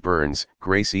 George Burns,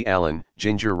 Gracie Allen,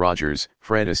 Ginger Rogers,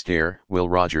 Fred Astaire, Will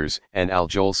Rogers, and Al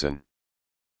Jolson.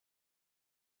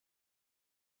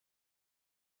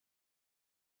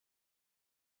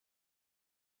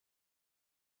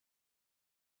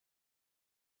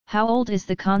 How old is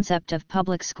the concept of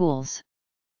public schools?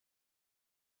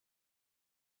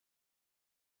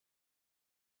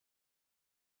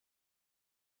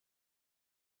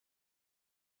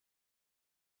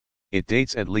 It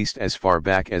dates at least as far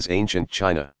back as ancient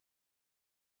China.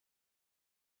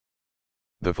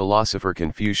 The philosopher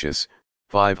Confucius,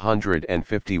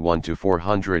 551 to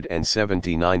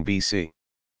 479 BC,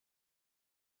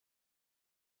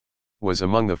 was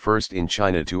among the first in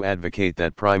China to advocate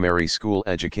that primary school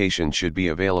education should be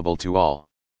available to all.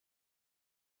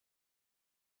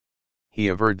 He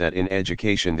averred that in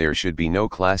education there should be no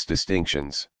class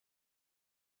distinctions.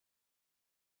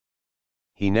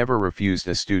 He never refused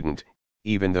a student,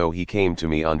 even though he came to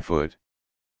me on foot,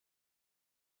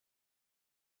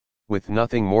 with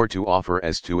nothing more to offer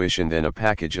as tuition than a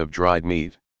package of dried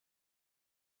meat.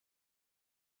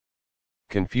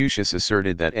 Confucius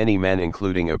asserted that any man,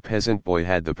 including a peasant boy,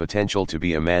 had the potential to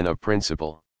be a man of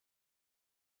principle.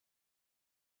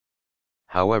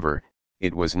 However,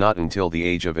 it was not until the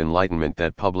Age of Enlightenment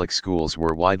that public schools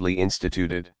were widely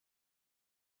instituted.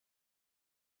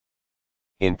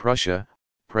 In Prussia,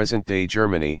 present-day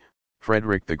Germany,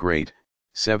 Frederick the Great,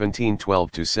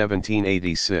 1712 to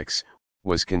 1786,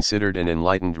 was considered an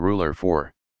enlightened ruler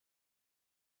for,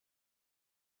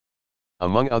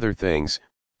 among other things,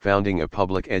 founding a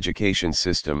public education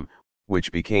system,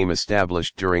 which became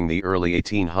established during the early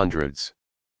 1800s.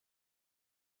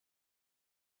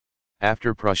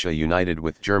 After Prussia united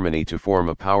with Germany to form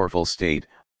a powerful state,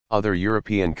 other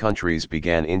European countries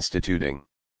began instituting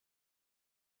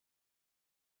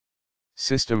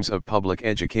systems of public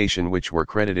education which were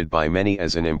credited by many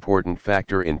as an important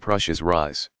factor in Prussia's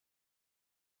rise.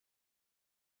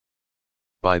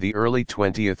 By the early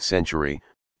 20th century,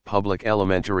 public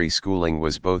elementary schooling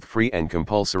was both free and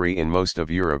compulsory in most of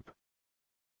Europe.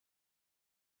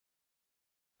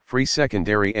 Free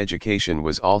secondary education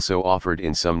was also offered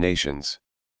in some nations.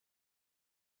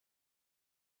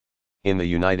 In the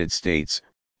United States,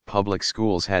 public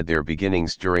schools had their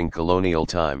beginnings during colonial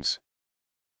times.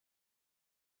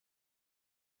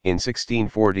 In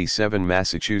 1647,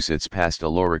 Massachusetts passed a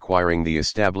law requiring the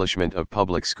establishment of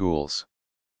public schools.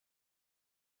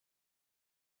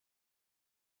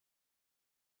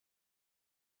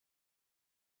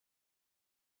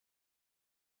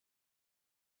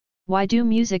 Why do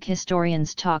music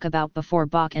historians talk about before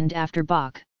Bach and after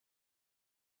Bach?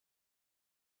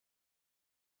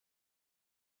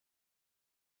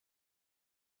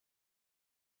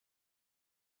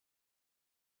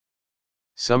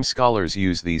 Some scholars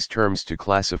use these terms to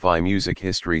classify music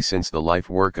history since the life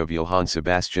work of Johann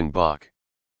Sebastian Bach,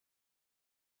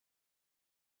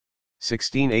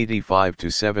 1685 to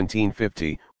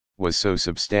 1750, was so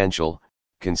substantial,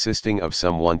 consisting of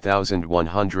some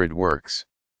 1,100 works,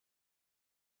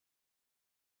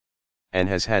 and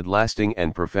has had lasting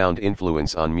and profound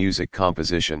influence on music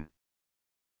composition.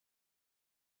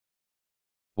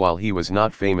 While he was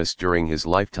not famous during his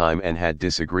lifetime and had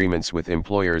disagreements with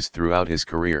employers throughout his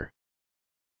career,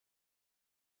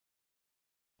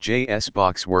 J.S.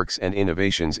 Bach's works and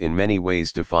innovations in many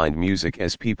ways defined music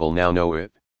as people now know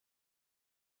it.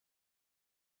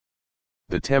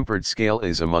 The tempered scale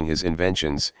is among his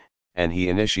inventions, and he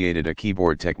initiated a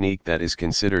keyboard technique that is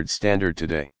considered standard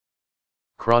today.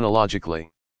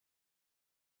 Chronologically,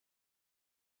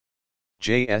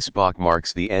 J.S. Bach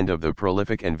marks the end of the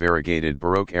prolific and variegated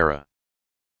Baroque era,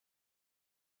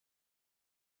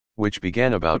 which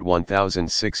began about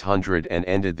 1600 and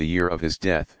ended the year of his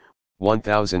death,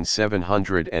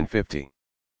 1750.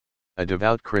 A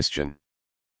devout Christian,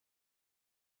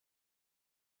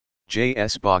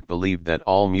 J.S. Bach believed that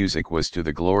all music was to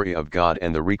the glory of God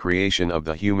and the recreation of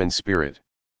the human spirit.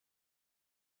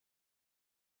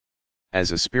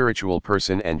 As a spiritual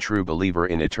person and true believer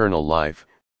in eternal life,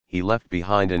 he left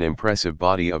behind an impressive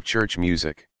body of church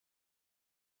music,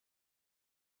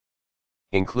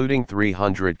 including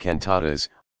 300 cantatas,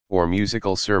 or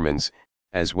musical sermons,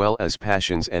 as well as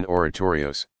passions and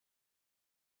oratorios.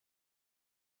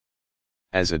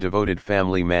 As a devoted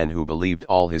family man who believed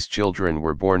all his children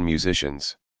were born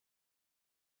musicians,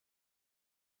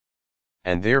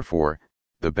 and therefore,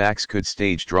 the Bachs could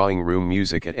stage drawing room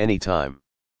music at any time.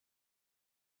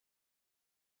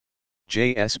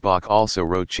 J.S. Bach also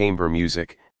wrote chamber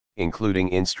music, including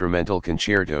instrumental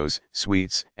concertos,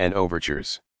 suites, and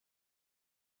overtures.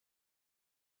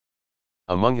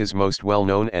 Among his most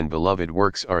well-known and beloved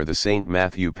works are the St.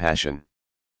 Matthew Passion,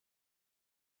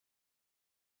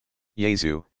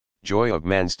 Jesu, Joy of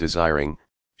Man's Desiring,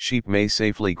 Sheep May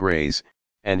Safely Graze,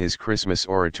 and his Christmas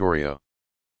Oratorio.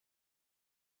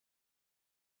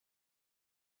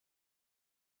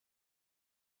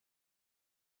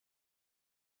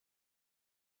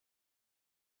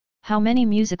 How many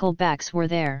musical Bachs were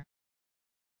there?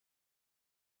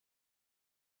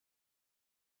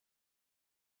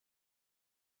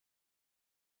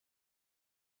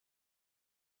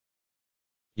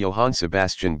 Johann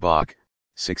Sebastian Bach,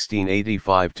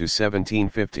 1685 to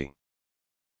 1750.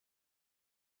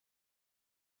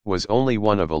 Was only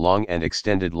one of a long and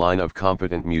extended line of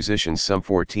competent musicians, some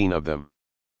 14 of them.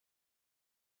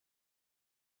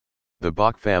 The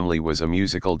Bach family was a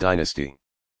musical dynasty.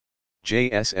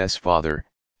 J.S.'s father,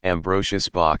 Ambrosius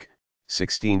Bach,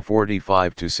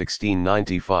 1645 to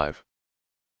 1695.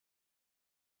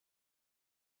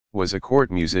 Was a court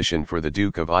musician for the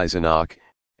Duke of Eisenach,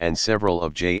 and several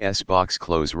of J.S. Bach's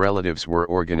close relatives were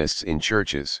organists in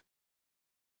churches.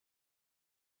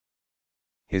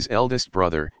 His eldest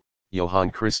brother,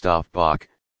 Johann Christoph Bach,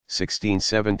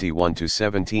 1671 to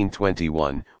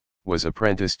 1721, was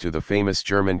apprenticed to the famous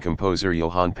German composer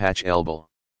Johann Pachelbel.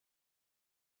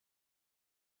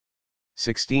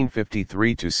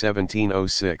 1653 to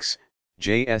 1706,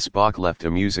 J.S. Bach left a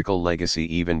musical legacy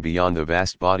even beyond the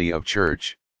vast body of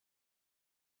church,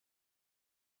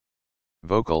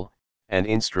 vocal, and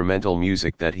instrumental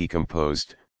music that he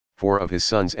composed. 4 of his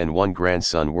sons and 1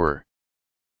 grandson were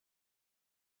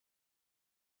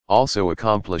also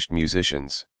accomplished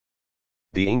musicians.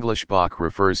 The English Bach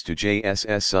refers to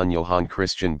J.S.'s son Johann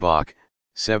Christian Bach,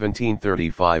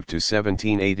 1735 to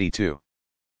 1782.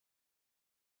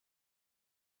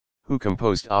 Who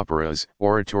composed operas,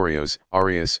 oratorios,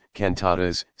 arias,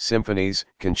 cantatas, symphonies,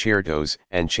 concertos,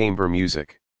 and chamber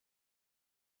music.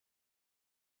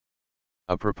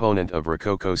 A proponent of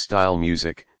Rococo-style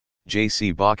music,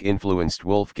 J.C. Bach influenced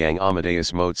Wolfgang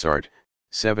Amadeus Mozart,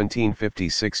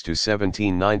 1756 to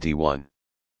 1791.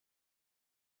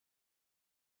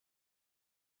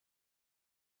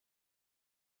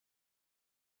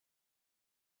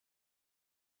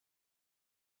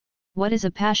 What is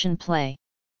a passion play?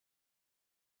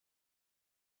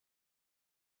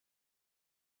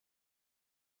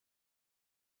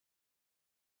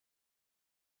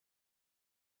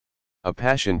 A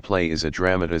passion play is a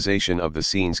dramatization of the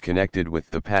scenes connected with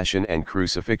the passion and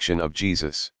crucifixion of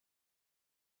Jesus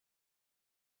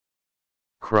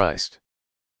Christ.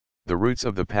 The roots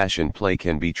of the passion play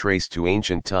can be traced to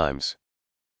ancient times.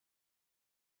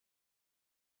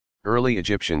 Early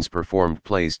Egyptians performed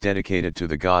plays dedicated to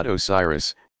the god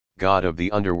Osiris, god of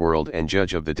the underworld and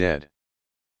judge of the dead.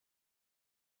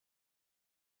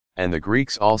 And the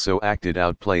Greeks also acted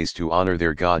out plays to honor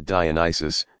their god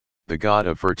Dionysus, the god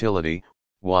of fertility,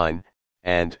 wine,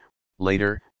 and,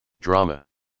 later, drama.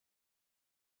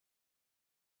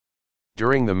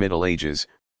 During the Middle Ages,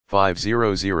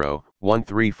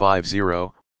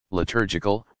 500-1350,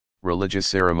 liturgical, religious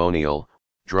ceremonial,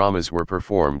 dramas were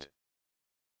performed.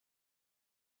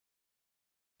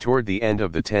 Toward the end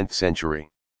of the 10th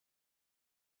century,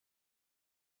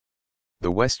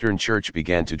 the Western Church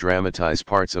began to dramatize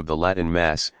parts of the Latin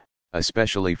Mass,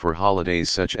 especially for holidays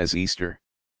such as Easter.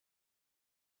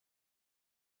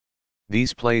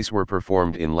 These plays were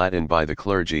performed in Latin by the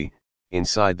clergy,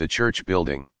 inside the church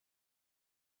building.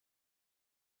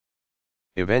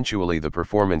 Eventually the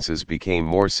performances became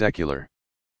more secular,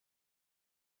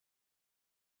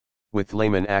 with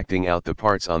laymen acting out the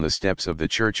parts on the steps of the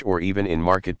church or even in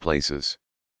marketplaces.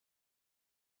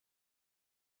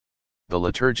 The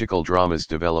liturgical dramas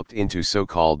developed into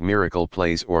so-called miracle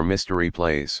plays or mystery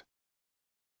plays.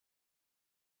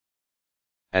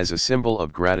 As a symbol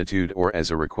of gratitude or as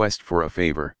a request for a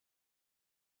favor,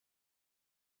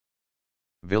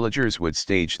 villagers would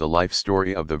stage the life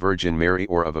story of the Virgin Mary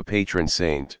or of a patron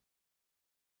saint.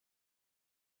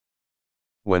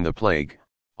 When the plague,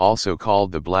 also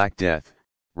called the Black Death,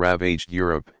 ravaged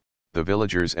Europe, The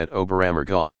villagers at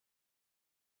Oberammergau,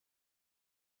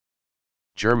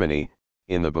 Germany,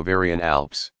 in the Bavarian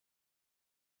Alps,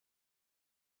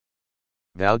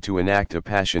 vowed to enact a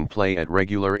passion play at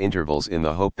regular intervals in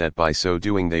the hope that by so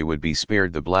doing they would be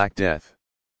spared the Black Death.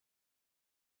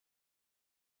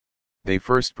 They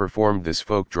first performed this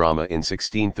folk drama in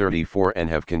 1634 and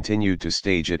have continued to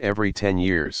stage it every 10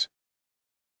 years.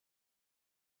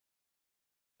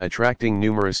 Attracting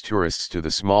numerous tourists to the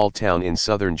small town in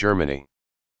southern Germany.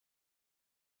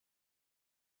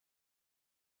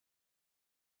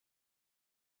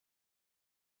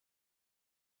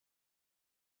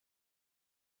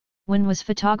 When was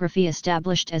photography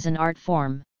established as an art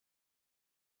form?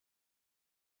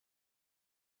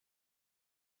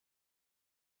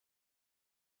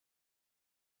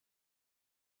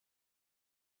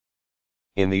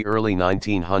 In the early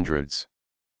 1900s.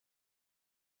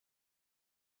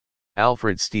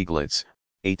 Alfred Stieglitz,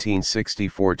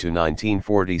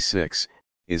 1864–1946,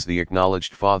 is the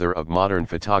acknowledged father of modern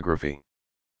photography.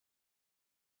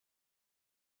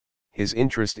 His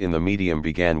interest in the medium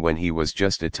began when he was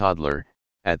just a toddler,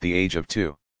 at the age of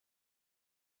 2.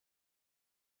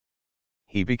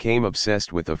 He became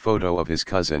obsessed with a photo of his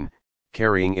cousin,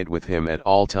 carrying it with him at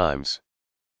all times.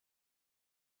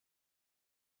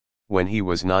 When he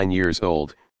was 9 years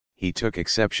old, he took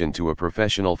exception to a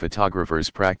professional photographer's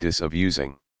practice of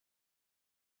using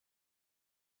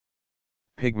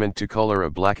pigment to color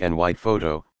a black and white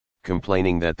photo,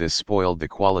 complaining that this spoiled the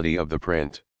quality of the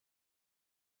print.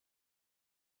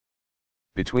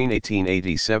 Between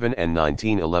 1887 and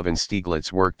 1911,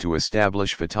 Stieglitz worked to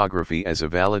establish photography as a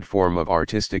valid form of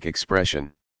artistic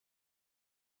expression,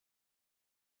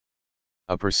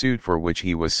 a pursuit for which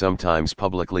he was sometimes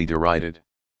publicly derided.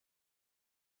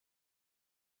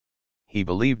 He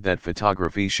believed that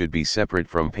photography should be separate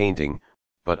from painting,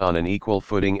 but on an equal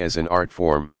footing as an art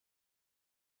form.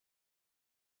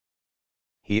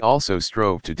 He also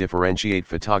strove to differentiate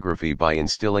photography by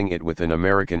instilling it with an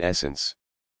American essence.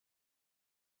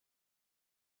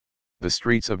 The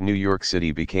streets of New York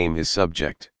City became his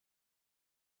subject.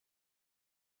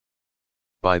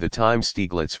 By the time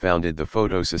Stieglitz founded the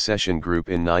Photo Secession Group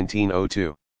in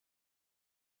 1902,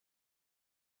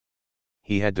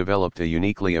 he had developed a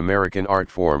uniquely American art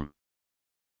form.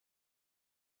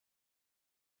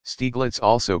 Stieglitz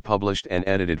also published and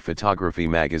edited photography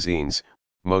magazines,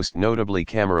 most notably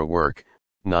Camera Work,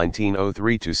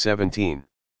 1903–17.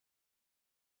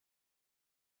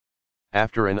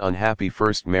 After an unhappy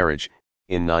first marriage,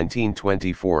 in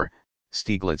 1924,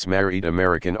 Stieglitz married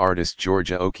American artist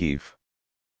Georgia O'Keeffe.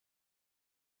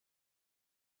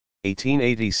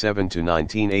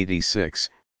 1887–1986,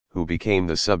 who became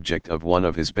the subject of one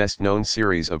of his best-known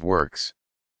series of works.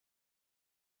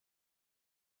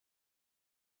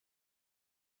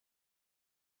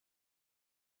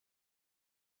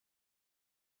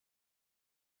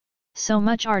 So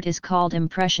much art is called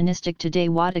impressionistic today.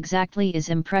 What exactly is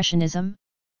impressionism?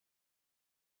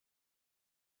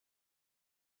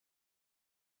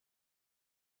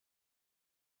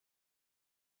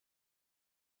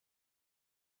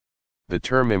 The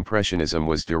term Impressionism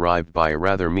was derived by a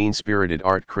rather mean-spirited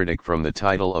art critic from the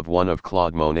title of one of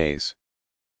Claude Monet's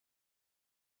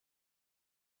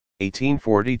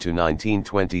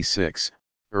 1840–1926,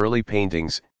 early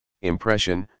paintings,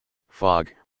 Impression, Fog,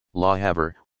 La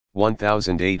Havre,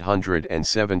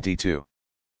 1872.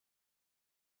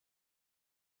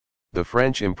 The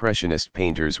French Impressionist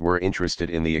painters were interested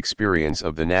in the experience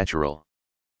of the natural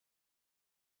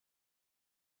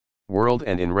world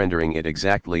and in rendering it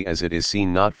exactly as it is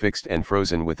seen, not fixed and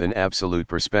frozen with an absolute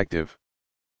perspective,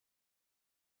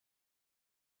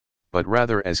 but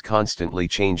rather as constantly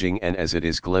changing and as it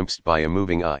is glimpsed by a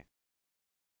moving eye.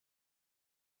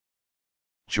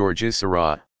 Georges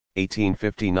Seurat,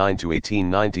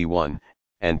 1859–1891,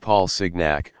 and Paul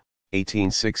Signac,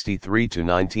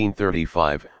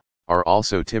 1863–1935, are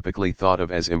also typically thought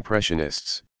of as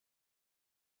Impressionists.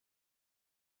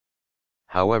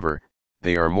 However,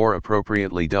 they are more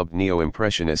appropriately dubbed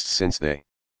Neo-Impressionists since they,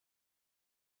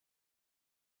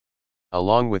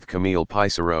 along with Camille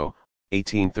Pissarro,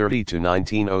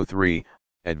 1830–1903,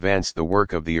 advanced the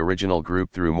work of the original group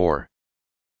through more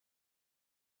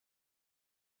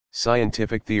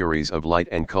scientific theories of light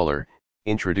and color,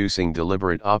 introducing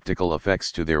deliberate optical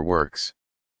effects to their works.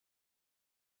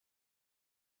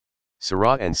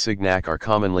 Seurat and Signac are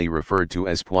commonly referred to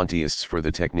as pointillists for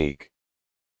the technique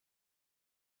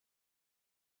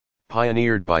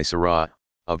pioneered by Seurat,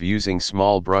 of using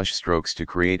small brush strokes to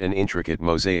create an intricate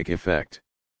mosaic effect.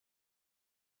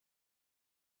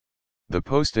 The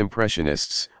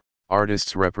post-impressionists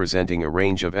artists representing a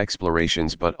range of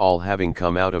explorations but all having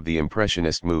come out of the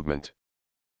Impressionist movement.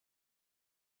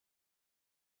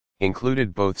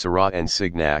 Included both Seurat and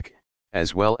Signac,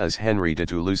 as well as Henri de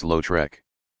Toulouse-Lautrec.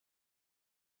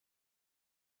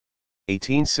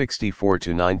 1864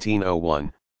 to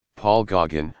 1901, Paul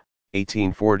Gauguin,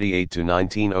 1848 to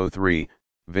 1903,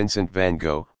 Vincent van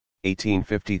Gogh,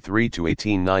 1853 to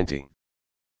 1890.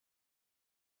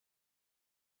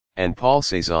 And Paul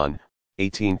Cézanne,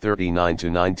 1839 to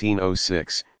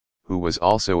 1906, who was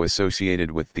also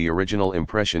associated with the original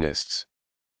Impressionists.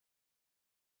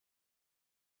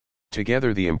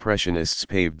 Together the Impressionists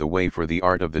paved the way for the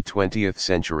art of the 20th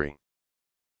century.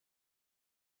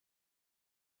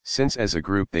 Since as a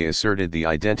group they asserted the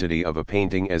identity of a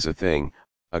painting as a thing,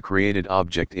 a created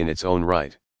object in its own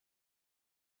right,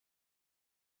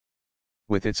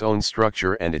 with its own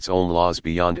structure and its own laws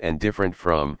beyond and different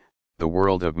from the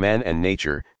world of man and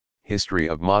nature, history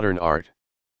of modern art.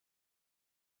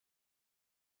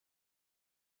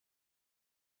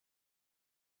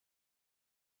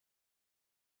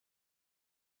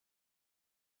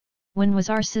 When was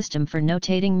our system for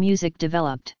notating music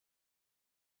developed?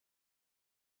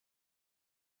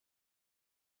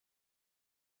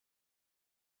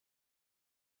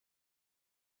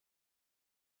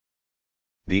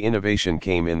 The innovation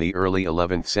came in the early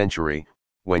 11th century,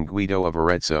 when Guido of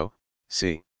Arezzo,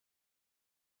 c.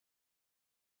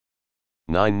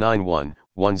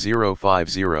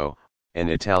 991-1050, an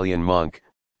Italian monk,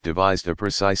 devised a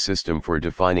precise system for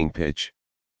defining pitch.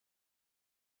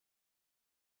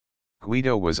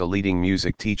 Guido was a leading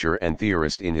music teacher and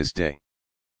theorist in his day.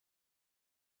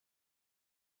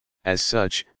 As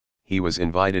such, he was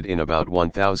invited in about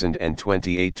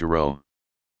 1028 to Rome,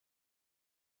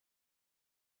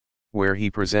 where he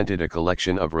presented a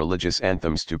collection of religious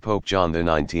anthems to Pope John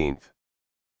XIX.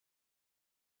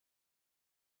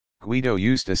 Guido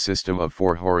used a system of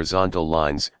 4 horizontal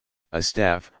lines, a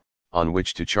staff, on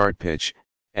which to chart pitch,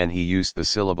 and he used the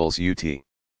syllables ut,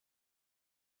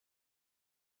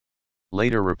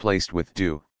 later replaced with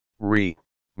do, re,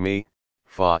 mi,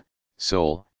 fa,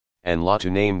 sol, and la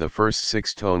to name the first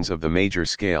 6 tones of the major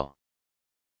scale.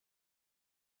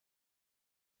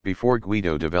 Before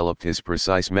Guido developed his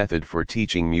precise method for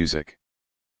teaching music,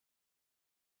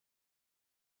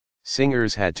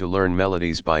 singers had to learn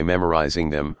melodies by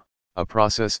memorizing them, a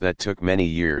process that took many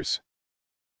years.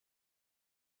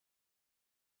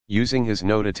 Using his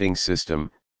notating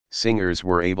system, singers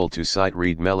were able to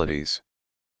sight-read melodies.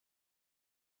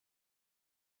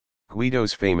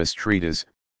 Guido's famous treatise,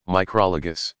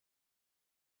 Micrologus,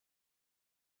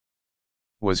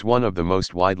 was one of the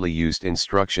most widely used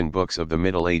instruction books of the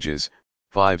Middle Ages,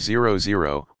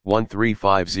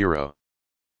 500-1350.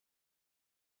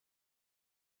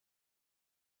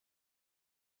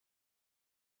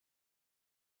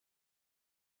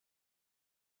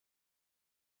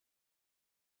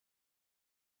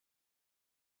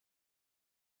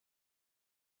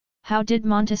 How did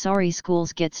Montessori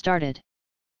schools get started?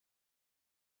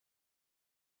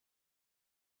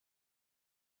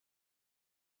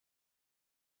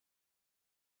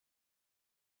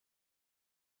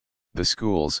 The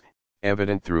schools,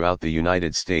 evident throughout the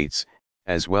United States,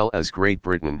 as well as Great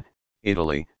Britain,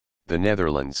 Italy, the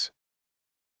Netherlands,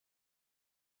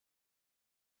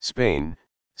 Spain,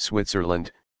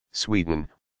 Switzerland, Sweden,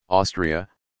 Austria,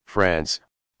 France,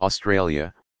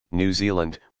 Australia, New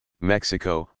Zealand,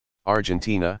 Mexico,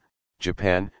 Argentina,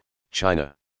 Japan,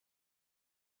 China,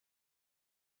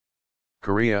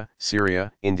 Korea,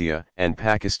 Syria, India, and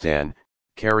Pakistan,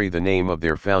 carry the name of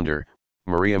their founder,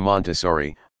 Maria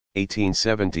Montessori,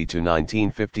 1870 to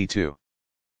 1952.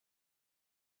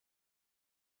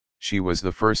 She was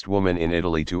the first woman in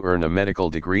Italy to earn a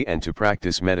medical degree and to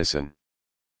practice medicine.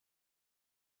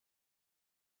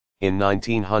 In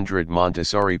 1900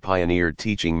 Montessori pioneered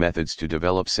teaching methods to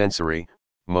develop sensory,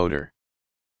 motor,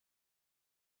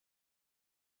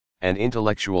 and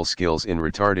intellectual skills in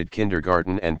retarded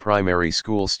kindergarten and primary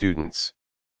school students.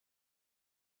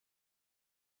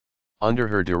 Under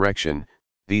her direction,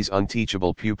 these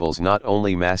unteachable pupils not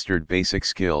only mastered basic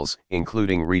skills,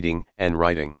 including reading and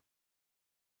writing,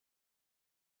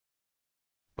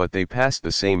 but they passed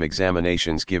the same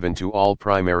examinations given to all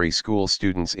primary school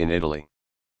students in Italy.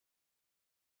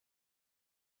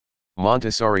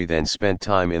 Montessori then spent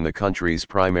time in the country's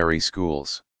primary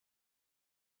schools,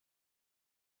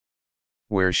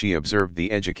 where she observed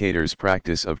the educators'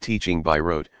 practice of teaching by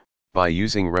rote, by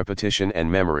using repetition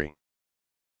and memory,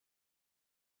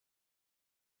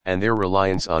 and their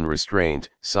reliance on restraint,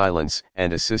 silence,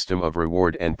 and a system of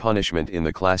reward and punishment in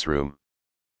the classroom.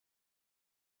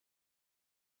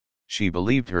 She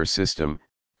believed her system,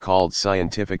 called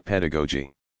scientific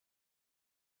pedagogy,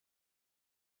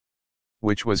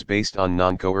 which was based on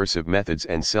non-coercive methods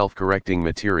and self-correcting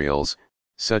materials,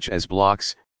 such as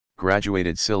blocks,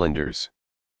 graduated cylinders,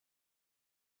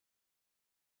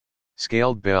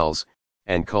 scaled bells,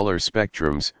 and color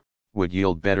spectrums, would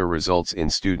yield better results in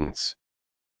students.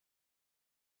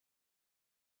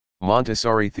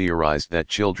 Montessori theorized that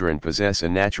children possess a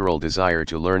natural desire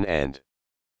to learn and,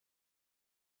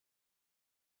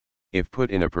 if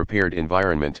put in a prepared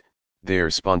environment, their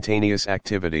spontaneous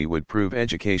activity would prove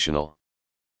educational.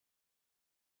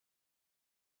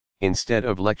 Instead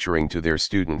of lecturing to their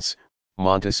students,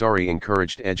 Montessori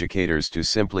encouraged educators to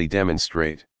simply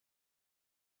demonstrate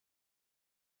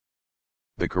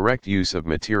the correct use of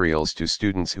materials to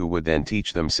students who would then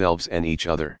teach themselves and each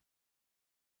other.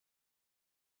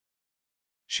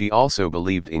 She also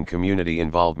believed in community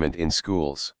involvement in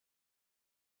schools,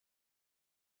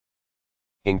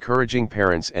 encouraging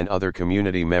parents and other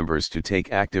community members to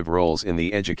take active roles in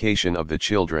the education of the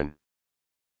children.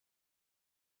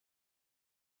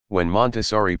 When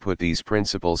Montessori put these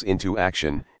principles into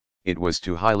action, it was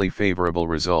to highly favorable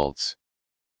results.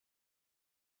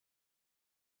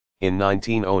 In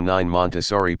 1909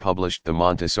 Montessori published the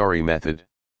Montessori Method,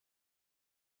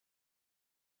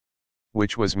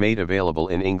 which was made available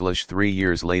in English 3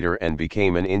 years later and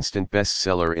became an instant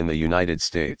bestseller in the United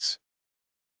States.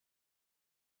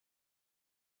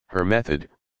 Her method,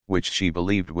 which she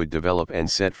believed would develop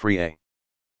and set free a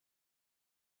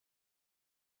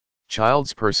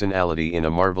child's personality in a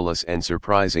marvelous and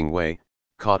surprising way,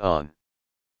 caught on.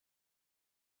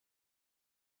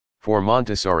 For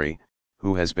Montessori,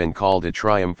 who has been called a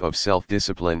triumph of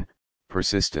self-discipline,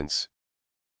 persistence,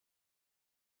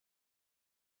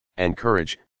 and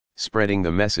courage, spreading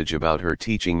the message about her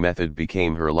teaching method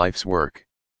became her life's work.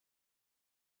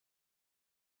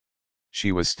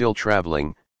 She was still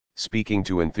traveling, speaking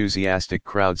to enthusiastic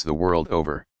crowds the world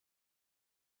over,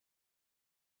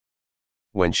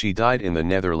 when she died in the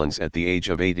Netherlands at the age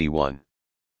of 81.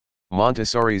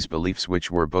 Montessori's beliefs, which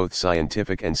were both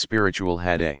scientific and spiritual,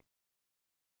 had a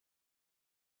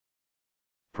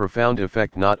profound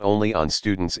effect not only on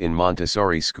students in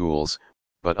Montessori schools,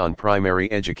 but on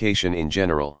primary education in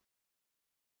general.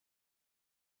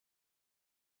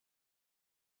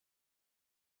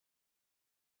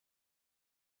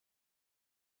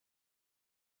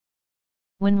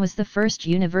 When was the first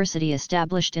university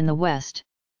established in the West?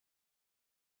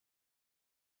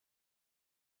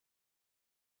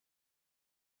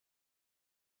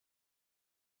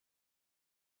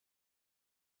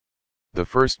 The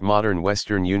first modern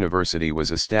Western university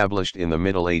was established in the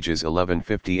Middle Ages,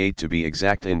 1158 to be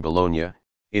exact, in Bologna,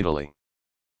 Italy.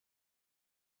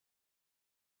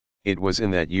 It was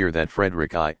in that year that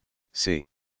Frederick I, c.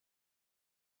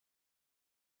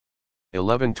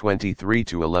 1123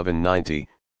 to 1190,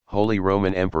 Holy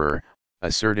Roman Emperor,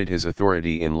 asserted his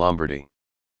authority in Lombardy.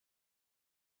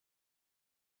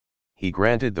 He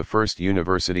granted the first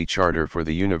university charter for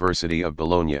the University of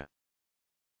Bologna,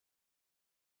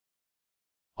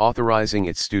 authorizing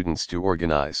its students to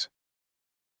organize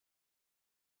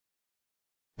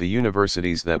the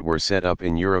universities that were set up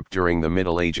in Europe during the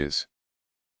Middle Ages.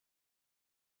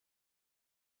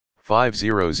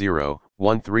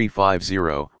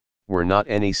 500-1350 were not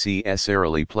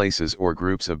necessarily places or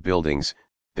groups of buildings,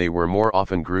 they were more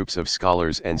often groups of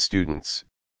scholars and students.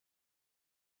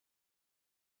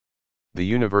 The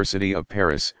University of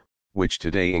Paris, which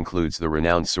today includes the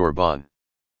renowned Sorbonne.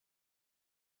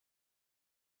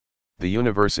 The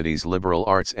university's Liberal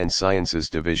Arts and Sciences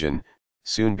division,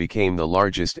 soon became the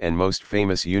largest and most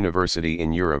famous university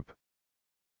in Europe.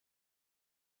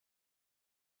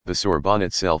 The Sorbonne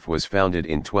itself was founded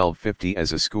in 1250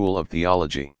 as a school of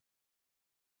theology.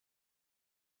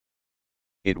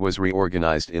 It was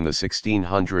reorganized in the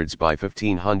 1600s. By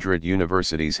 1500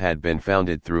 universities had been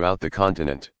founded throughout the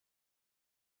continent.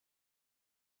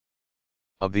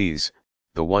 Of these,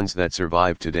 the ones that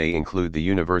survive today include the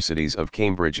universities of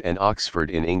Cambridge and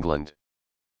Oxford in England,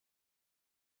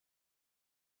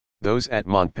 those at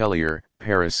Montpellier,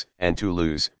 Paris, and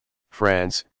Toulouse,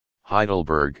 France,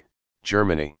 Heidelberg,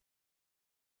 Germany,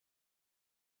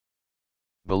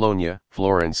 Bologna,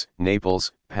 Florence,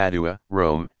 Naples, Padua,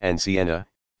 Rome, and Siena,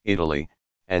 Italy,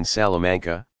 and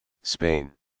Salamanca,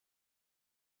 Spain.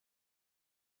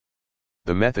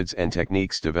 The methods and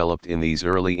techniques developed in these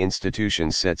early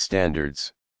institutions set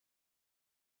standards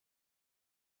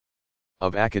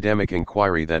of academic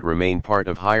inquiry that remain part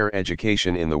of higher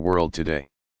education in the world today.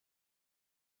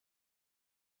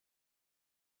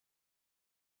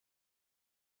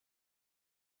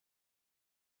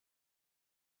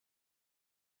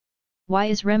 Why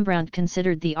is Rembrandt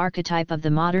considered the archetype of the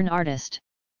modern artist?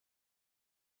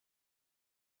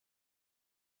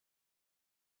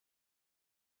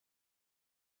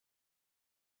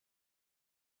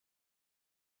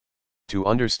 To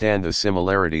understand the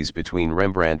similarities between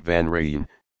Rembrandt van Rijn,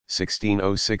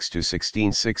 1606 to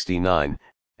 1669,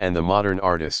 and the modern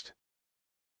artist,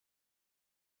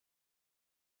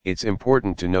 it's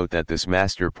important to note that this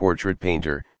master portrait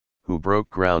painter, who broke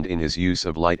ground in his use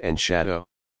of light and shadow,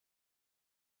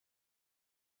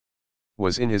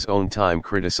 was in his own time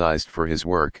criticized for his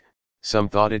work. Some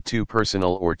thought it too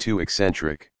personal or too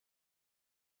eccentric.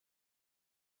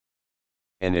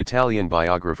 An Italian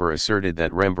biographer asserted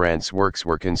that Rembrandt's works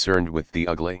were concerned with the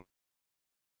ugly,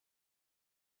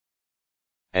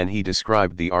 and he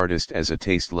described the artist as a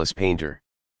tasteless painter.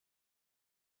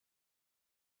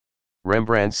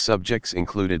 Rembrandt's subjects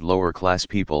included lower-class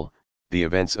people, the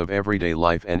events of everyday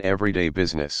life and everyday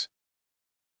business,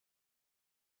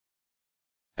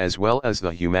 as well as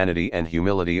the humanity and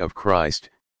humility of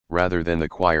Christ, rather than the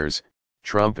choirs,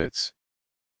 trumpets,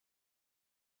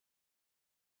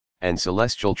 and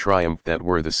celestial triumph that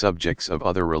were the subjects of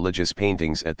other religious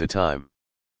paintings at the time.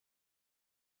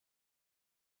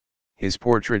 His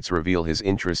portraits reveal his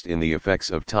interest in the effects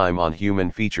of time on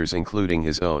human features, including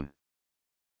his own.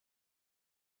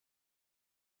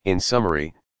 In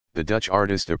summary, the Dutch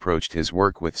artist approached his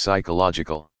work with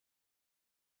psychological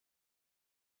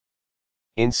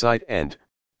insight and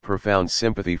profound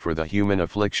sympathy for the human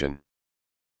affliction.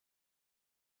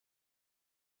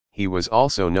 He was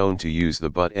also known to use the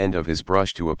butt end of his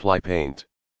brush to apply paint.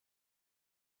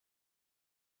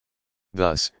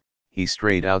 Thus, he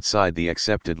strayed outside the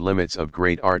accepted limits of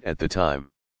great art at the time.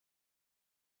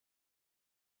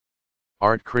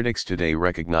 Art critics today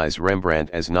recognize Rembrandt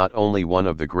as not only one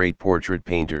of the great portrait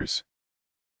painters,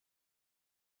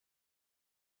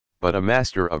 but a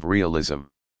master of realism.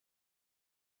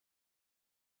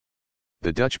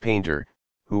 The Dutch painter,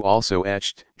 who also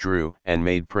etched, drew, and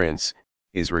made prints,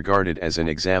 is regarded as an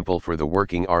example for the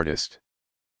working artist.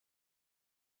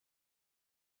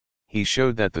 He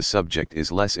showed that the subject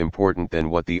is less important than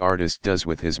what the artist does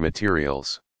with his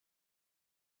materials.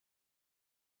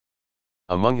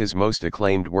 Among his most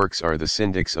acclaimed works are the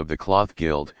Syndics of the Cloth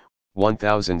Guild,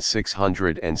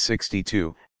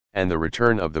 1662, and The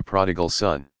Return of the Prodigal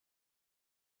Son,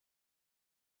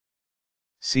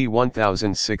 c.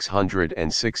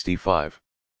 1665.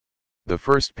 The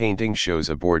first painting shows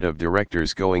a board of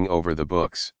directors going over the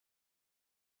books,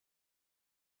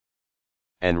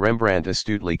 and Rembrandt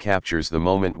astutely captures the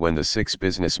moment when the six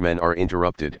businessmen are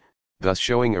interrupted, thus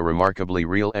showing a remarkably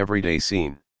real everyday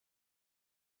scene.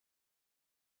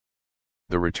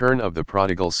 The Return of the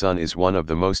Prodigal Son is one of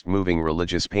the most moving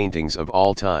religious paintings of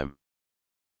all time.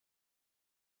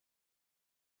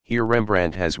 Here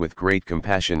Rembrandt has with great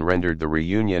compassion rendered the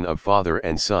reunion of father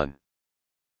and son,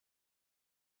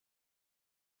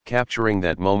 capturing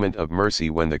that moment of mercy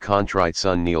when the contrite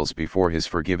son kneels before his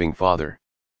forgiving father.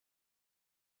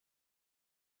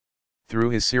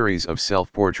 Through his series of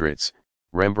self-portraits,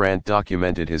 Rembrandt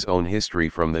documented his own history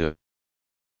from the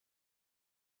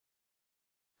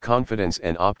confidence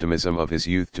and optimism of his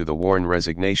youth to the worn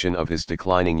resignation of his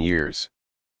declining years.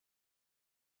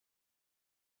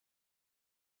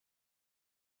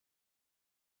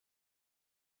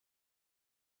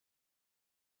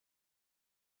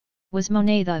 Was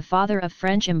Monet the father of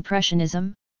French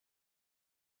Impressionism?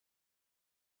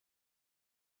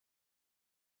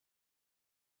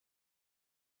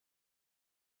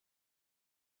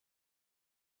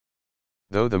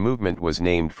 Though the movement was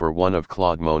named for one of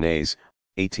Claude Monet's,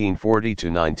 1840 to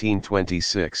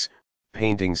 1926,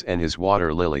 paintings and his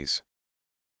water lilies,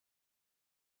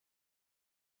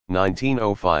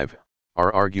 1905,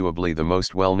 are arguably the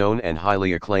most well-known and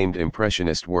highly acclaimed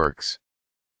Impressionist works.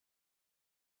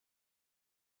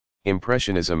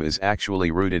 Impressionism is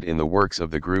actually rooted in the works of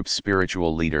the group's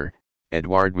spiritual leader,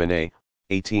 Edouard Manet,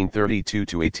 1832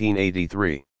 to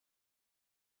 1883.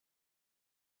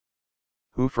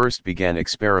 Who first began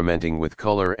experimenting with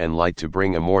color and light to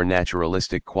bring a more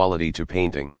naturalistic quality to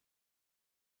painting.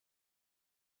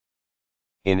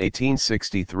 In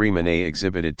 1863 Manet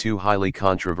exhibited two highly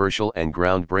controversial and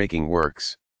groundbreaking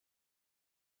works,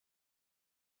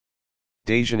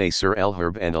 Déjeuner sur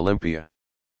l'herbe and Olympia.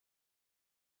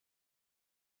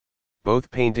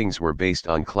 Both paintings were based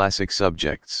on classic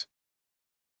subjects,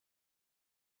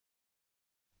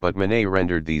 but Manet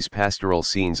rendered these pastoral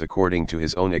scenes according to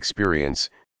his own experience,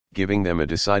 giving them a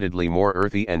decidedly more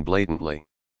earthy and blatantly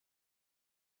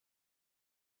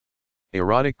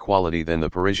erotic quality than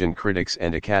the Parisian critics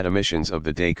and academicians of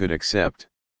the day could accept.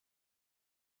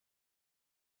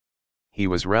 he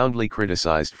was roundly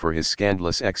criticized for his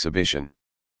scandalous exhibition.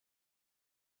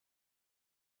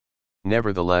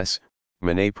 Nevertheless,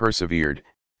 Manet persevered,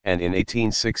 and in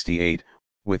 1868,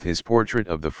 with his portrait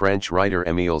of the French writer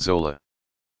Émile Zola,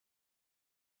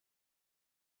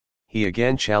 he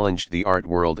again challenged the art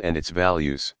world and its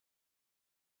values.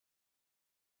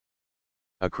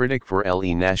 A critic for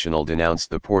Le National denounced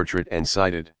the portrait and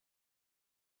cited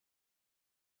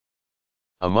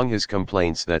among his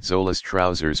complaints that Zola's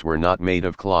trousers were not made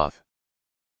of cloth.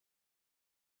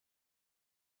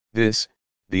 This,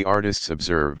 the artists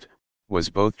observed, was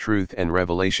both truth and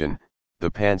revelation. The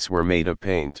pants were made of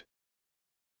paint.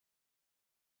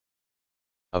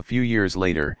 A few years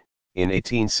later, in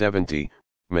 1870,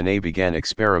 Manet began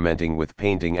experimenting with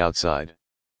painting outside,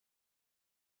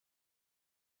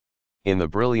 in the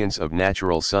brilliance of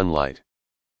natural sunlight.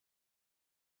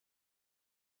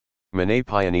 Manet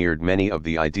pioneered many of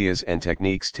the ideas and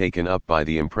techniques taken up by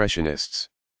the Impressionists.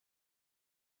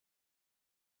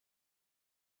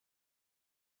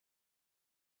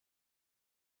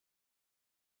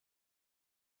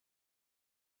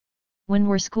 When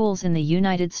were schools in the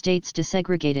United States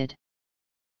desegregated?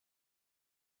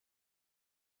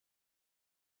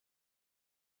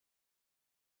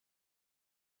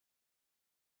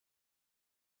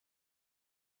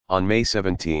 On May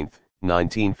 17,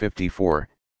 1954,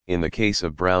 in the case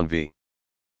of Brown v.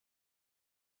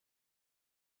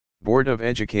 Board of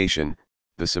Education,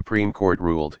 the Supreme Court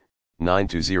ruled,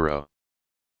 9-0,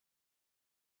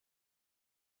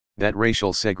 that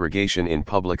racial segregation in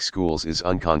public schools is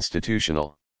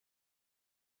unconstitutional.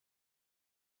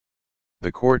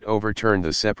 The court overturned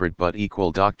the separate but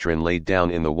equal doctrine laid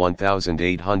down in the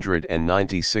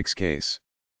 1896 case.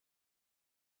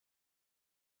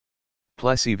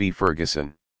 Plessy v.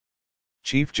 Ferguson.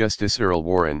 Chief Justice Earl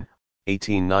Warren,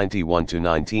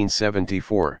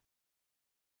 1891-1974.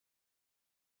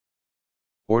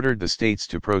 Ordered the states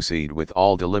to proceed with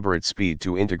all deliberate speed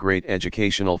to integrate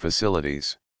educational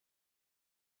facilities.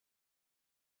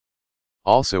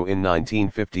 Also in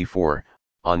 1954,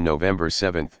 on November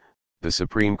 7, the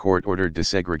Supreme Court ordered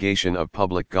desegregation of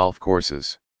public golf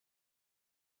courses,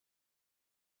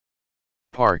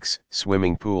 parks,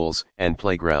 swimming pools, and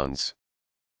playgrounds.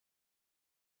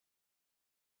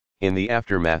 In the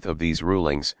aftermath of these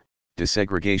rulings,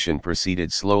 desegregation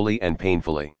proceeded slowly and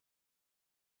painfully.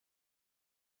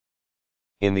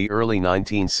 In the early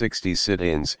 1960s,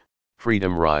 sit-ins,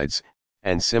 freedom rides,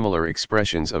 and similar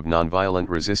expressions of nonviolent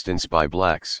resistance by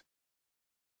blacks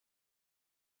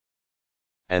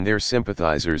and their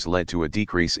sympathizers led to a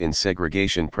decrease in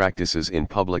segregation practices in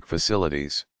public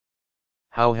facilities.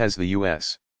 How has the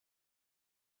U.S.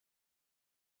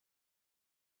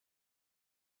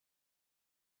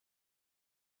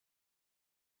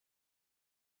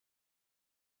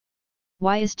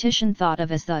 Why is Titian thought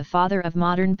of as the father of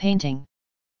modern painting?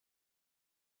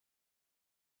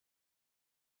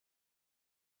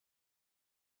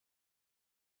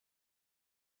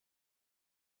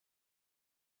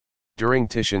 During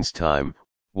Titian's time,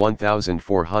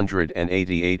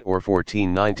 1488 or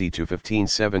 1490 to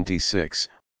 1576,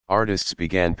 artists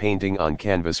began painting on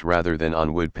canvas rather than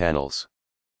on wood panels.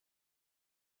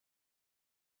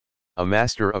 A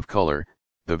master of color,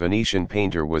 the Venetian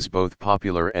painter was both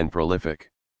popular and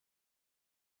prolific.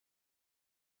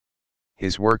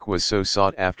 His work was so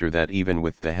sought after that even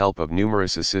with the help of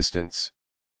numerous assistants,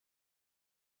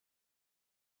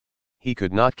 he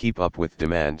could not keep up with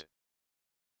demand.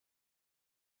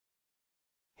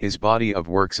 His body of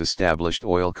works established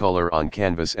oil color on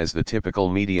canvas as the typical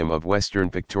medium of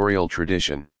Western pictorial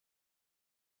tradition.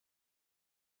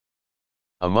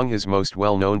 Among his most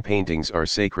well-known paintings are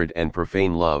Sacred and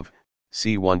Profane Love,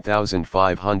 c.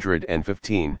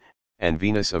 1515, and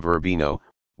Venus of Urbino,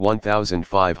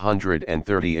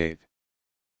 1538.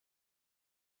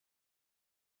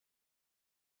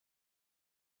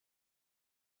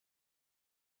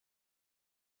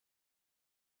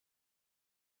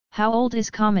 How old is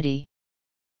comedy?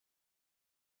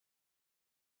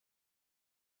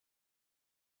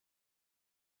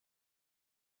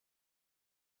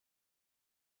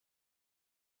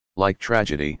 Like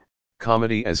tragedy,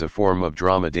 comedy as a form of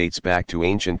drama dates back to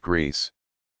ancient Greece.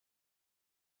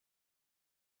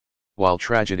 While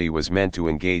tragedy was meant to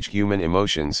engage human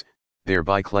emotions,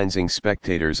 thereby cleansing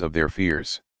spectators of their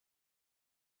fears.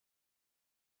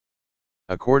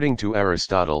 According to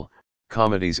Aristotle,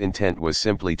 comedy's intent was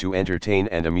simply to entertain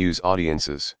and amuse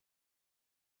audiences.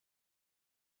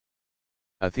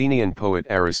 Athenian poet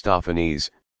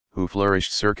Aristophanes, who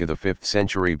flourished circa the 5th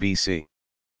century BC,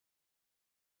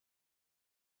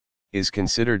 is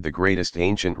considered the greatest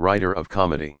ancient writer of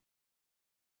comedy.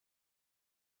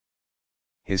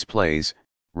 His plays,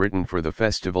 written for the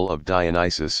festival of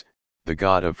Dionysus, the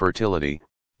god of fertility,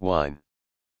 wine,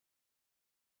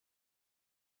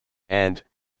 and,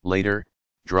 later,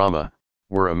 drama,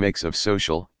 were a mix of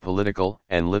social, political,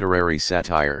 and literary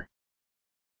satire.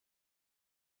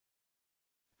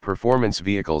 Performance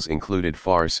vehicles included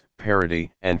farce,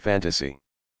 parody, and fantasy.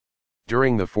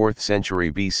 During the 4th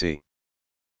century BC,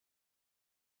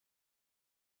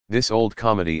 this old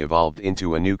comedy evolved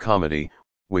into a new comedy,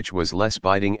 which was less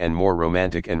biting and more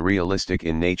romantic and realistic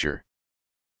in nature.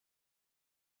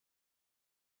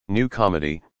 New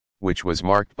comedy, which was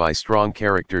marked by strong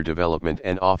character development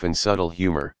and often subtle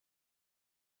humor,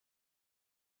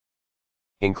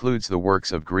 includes the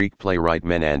works of Greek playwright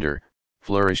Menander,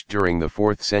 flourished during the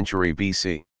 4th century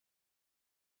BC,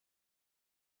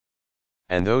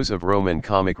 and those of Roman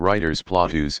comic writers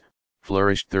Plautus,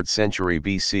 flourished 3rd century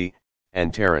BC,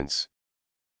 and Terence,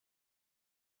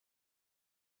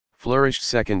 flourished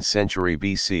 2nd century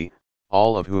BC,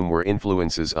 all of whom were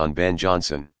influences on Ben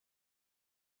Jonson.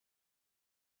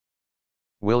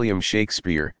 William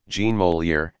Shakespeare, Jean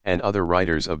Molière, and other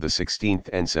writers of the 16th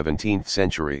and 17th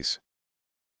centuries.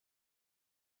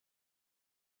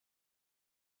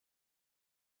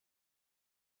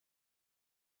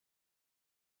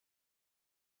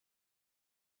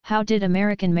 How did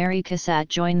American Mary Cassatt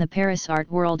join the Paris art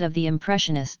world of the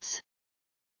Impressionists?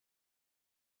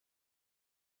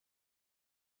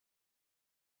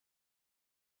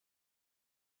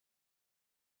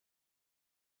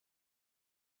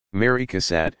 Mary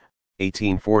Cassatt,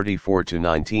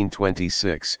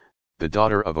 1844–1926, the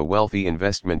daughter of a wealthy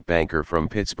investment banker from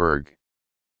Pittsburgh,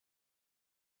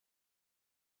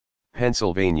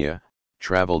 Pennsylvania,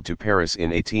 traveled to Paris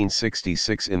in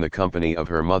 1866 in the company of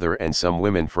her mother and some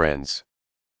women friends.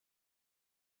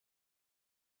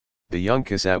 The young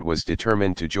Cassatt was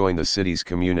determined to join the city's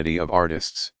community of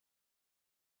artists.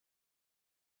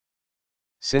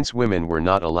 Since women were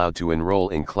not allowed to enroll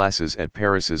in classes at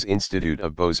Paris's Institute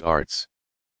of Beaux-Arts,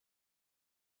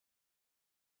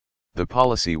 the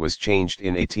policy was changed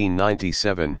in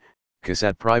 1897.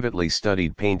 Cassatt privately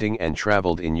studied painting and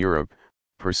traveled in Europe,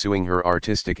 pursuing her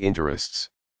artistic interests.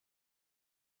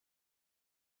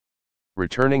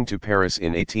 Returning to Paris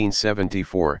in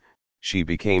 1874, she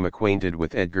became acquainted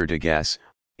with Edgar Degas,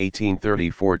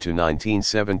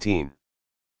 1834–1917.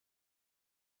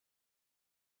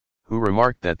 Who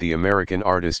remarked that the American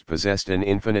artist possessed an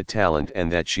infinite talent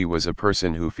and that she was a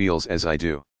person who feels as I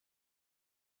do.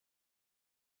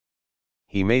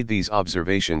 He made these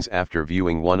observations after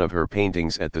viewing one of her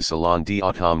paintings at the Salon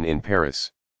d'Automne in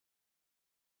Paris.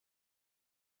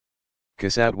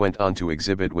 Cassatt went on to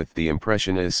exhibit with the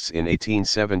Impressionists in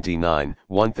 1879,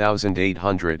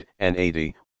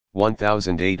 1880,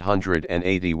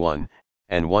 1881,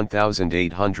 and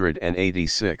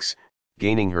 1886,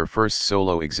 gaining her first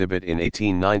solo exhibit in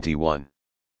 1891.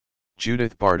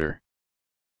 Judith Barter,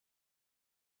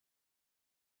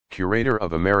 curator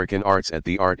of American Arts at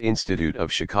the Art Institute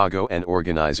of Chicago and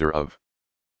organizer of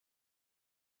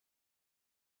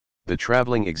the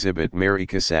traveling exhibit Mary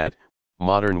Cassatt,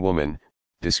 Modern Woman,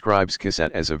 describes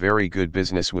Cassatt as a very good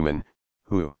businesswoman,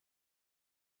 who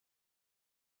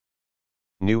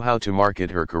knew how to market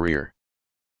her career.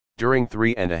 During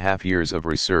 3.5 years of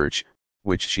research,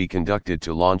 which she conducted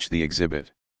to launch the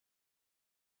exhibit,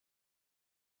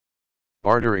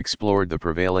 Barter explored the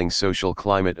prevailing social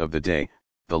climate of the day.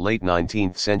 The late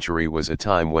 19th century was a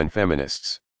time when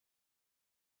feminists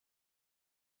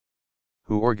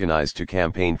who organized to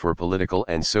campaign for political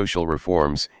and social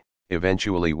reforms,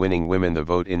 eventually winning women the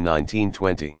vote in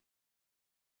 1920,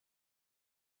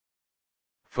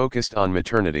 focused on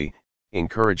maternity,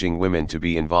 encouraging women to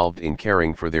be involved in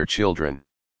caring for their children.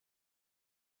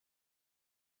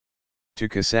 To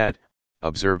Cassatt,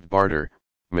 observed Barter,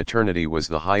 maternity was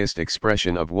the highest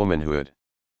expression of womanhood.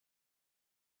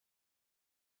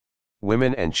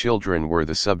 Women and children were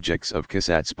the subjects of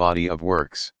Cassatt's body of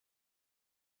works,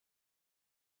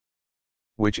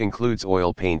 which includes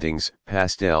oil paintings,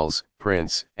 pastels,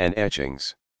 prints, and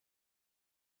etchings.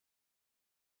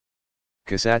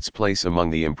 Cassatt's place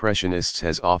among the Impressionists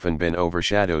has often been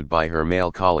overshadowed by her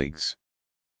male colleagues,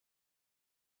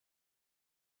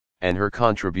 and her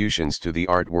contributions to the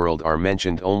art world are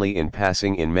mentioned only in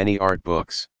passing in many art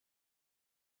books.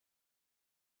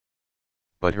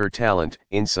 But her talent,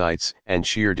 insights, and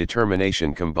sheer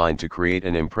determination combined to create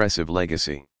an impressive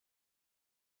legacy.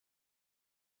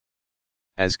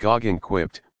 As Gauguin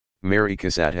quipped, Mary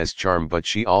Cassatt has charm but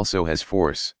she also has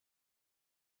force.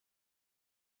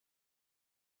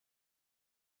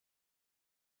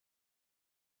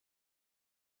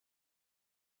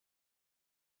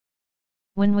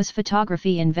 When was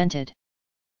photography invented?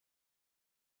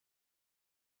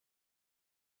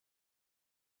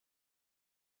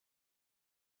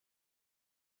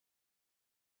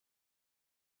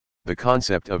 The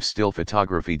concept of still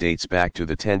photography dates back to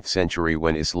the 10th century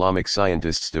when Islamic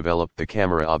scientists developed the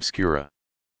camera obscura.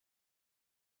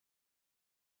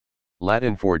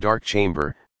 Latin for dark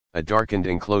chamber, a darkened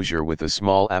enclosure with a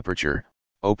small aperture,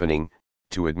 opening,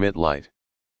 to admit light.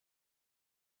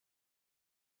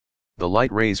 The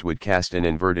light rays would cast an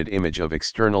inverted image of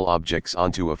external objects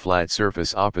onto a flat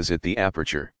surface opposite the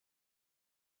aperture.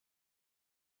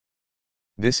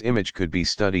 This image could be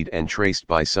studied and traced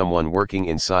by someone working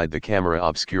inside the camera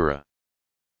obscura.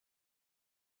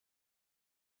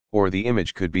 Or the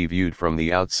image could be viewed from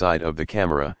the outside of the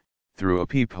camera, through a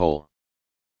peephole.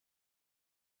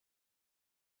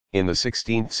 In the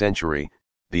 16th century,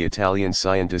 the Italian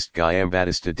scientist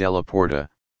Giambattista della Porta,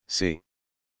 c.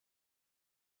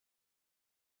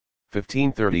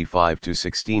 1535 to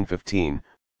 1615,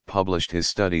 published his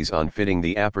studies on fitting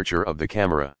the aperture of the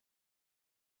camera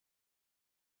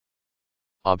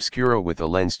obscura with a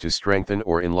lens to strengthen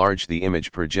or enlarge the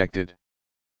image projected.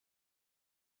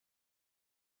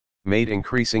 Made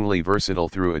increasingly versatile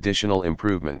through additional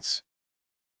improvements.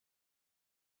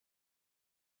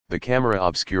 The camera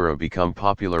obscura became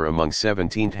popular among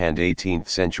 17th and 18th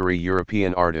century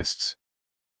European artists.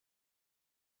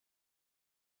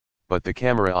 But the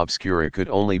camera obscura could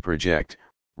only project,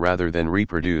 rather than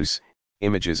reproduce,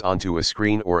 images onto a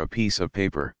screen or a piece of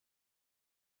paper.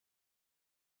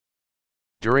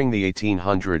 During the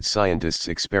 1800s, scientists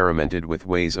experimented with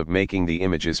ways of making the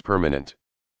images permanent.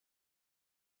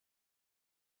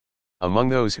 Among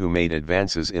those who made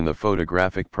advances in the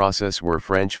photographic process were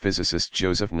French physicist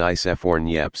Joseph Nicephore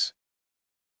Niepce.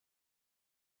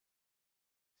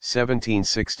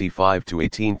 1765 to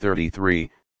 1833,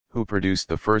 who produced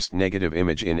the first negative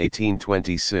image in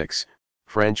 1826,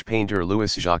 French painter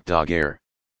Louis-Jacques Daguerre.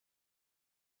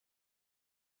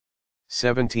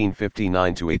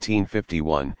 1759 to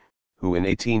 1851, who in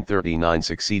 1839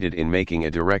 succeeded in making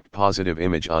a direct positive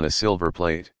image on a silver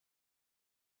plate.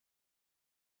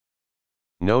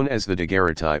 Known as the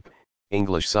daguerreotype,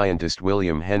 English scientist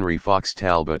William Henry Fox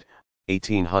Talbot,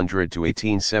 1800 to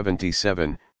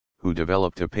 1877, who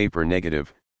developed a paper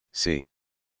negative, c.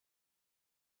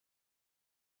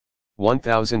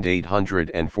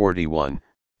 1841,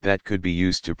 that could be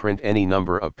used to print any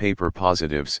number of paper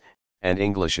positives, and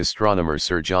English astronomer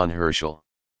Sir John Herschel.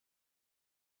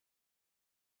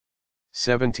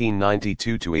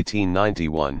 1792 to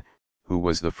 1891, who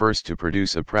was the first to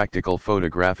produce a practical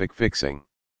photographic fixing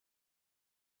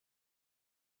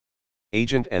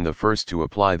agent and the first to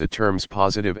apply the terms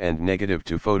positive and negative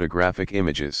to photographic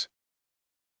images.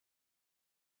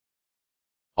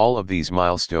 All of these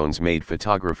milestones made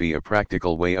photography a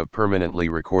practical way of permanently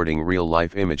recording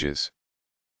real-life images.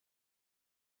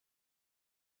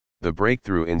 The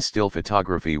breakthrough in still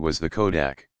photography was the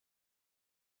Kodak.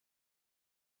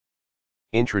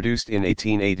 Introduced in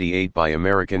 1888 by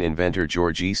American inventor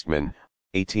George Eastman,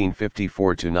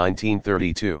 1854 to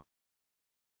 1932.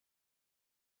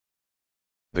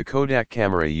 The Kodak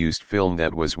camera used film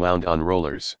that was wound on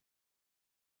rollers,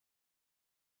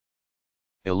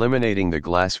 eliminating the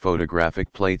glass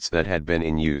photographic plates that had been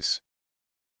in use.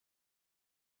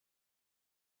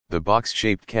 The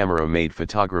box-shaped camera made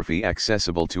photography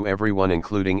accessible to everyone,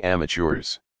 including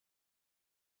amateurs.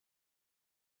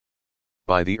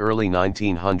 By the early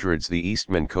 1900s, the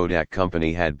Eastman Kodak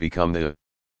Company had become the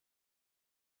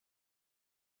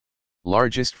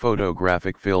largest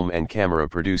photographic film and camera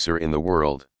producer in the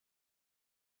world.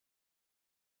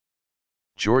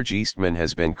 George Eastman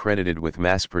has been credited with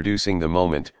mass-producing the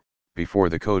moment, before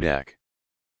the Kodak.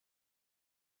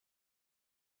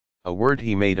 A word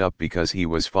he made up because he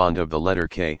was fond of the letter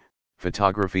K.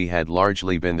 Photography had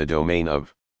largely been the domain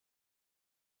of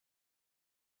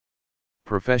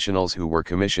professionals who were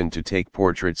commissioned to take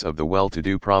portraits of the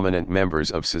well-to-do prominent members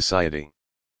of society.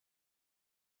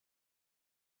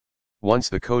 Once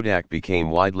the Kodak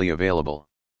became widely available,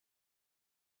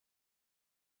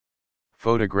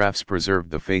 photographs preserved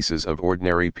the faces of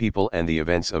ordinary people and the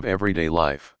events of everyday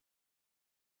life.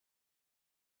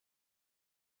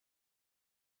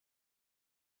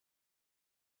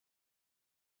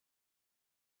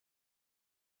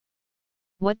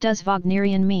 What does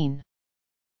Wagnerian mean?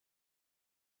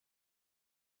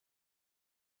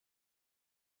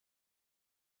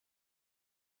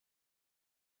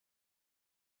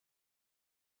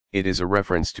 It is a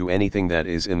reference to anything that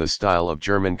is in the style of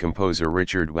German composer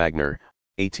Richard Wagner,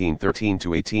 1813 to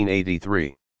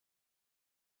 1883.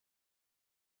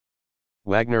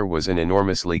 Wagner was an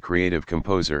enormously creative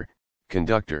composer,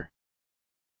 conductor,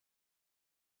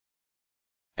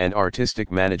 and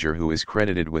artistic manager who is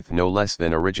credited with no less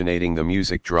than originating the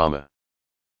music drama.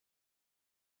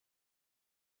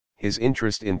 His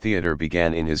interest in theater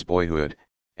began in his boyhood,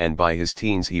 and by his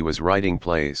teens he was writing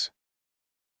plays.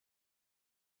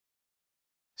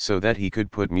 So that he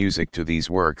could put music to these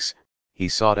works, he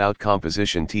sought out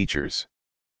composition teachers.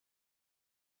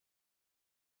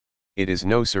 It is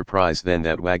no surprise then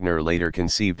that Wagner later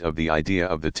conceived of the idea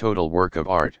of the total work of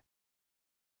art,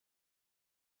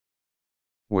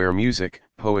 where music,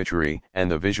 poetry, and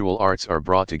the visual arts are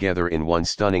brought together in one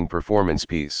stunning performance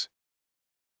piece.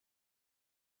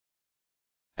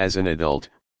 As an adult,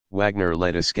 Wagner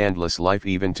led a scandalous life,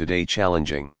 even today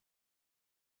challenging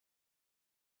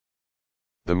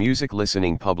the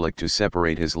music-listening public to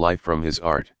separate his life from his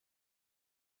art.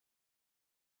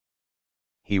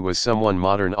 He was someone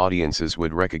modern audiences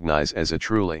would recognize as a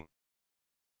truly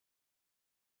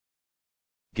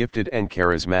gifted and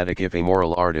charismatic, if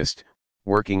amoral, artist,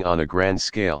 working on a grand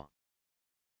scale.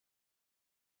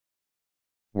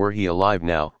 Were he alive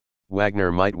now,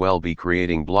 Wagner might well be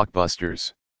creating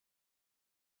blockbusters.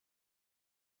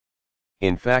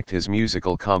 In fact, his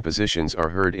musical compositions are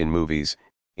heard in movies,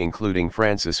 including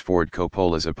Francis Ford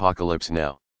Coppola's Apocalypse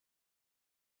Now,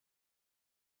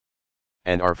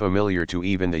 and are familiar to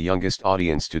even the youngest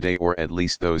audience today, or at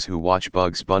least those who watch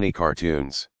Bugs Bunny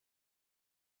cartoons.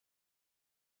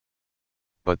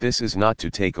 But this is not to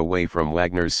take away from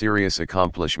Wagner's serious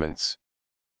accomplishments.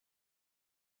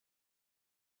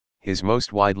 His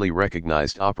most widely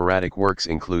recognized operatic works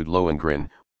include Lohengrin,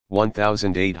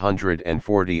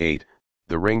 1848,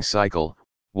 The Ring Cycle,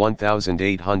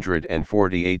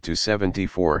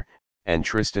 1848-74, and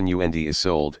Tristan und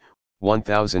Isolde,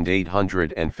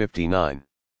 1859.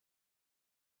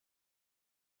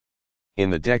 In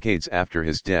the decades after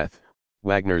his death,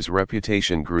 Wagner's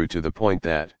reputation grew to the point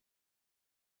that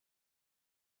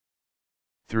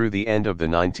through the end of the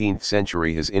 19th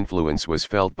century his influence was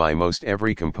felt by most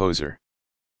every composer,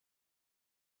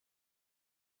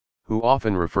 who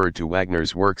often referred to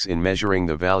Wagner's works in measuring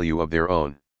the value of their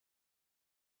own.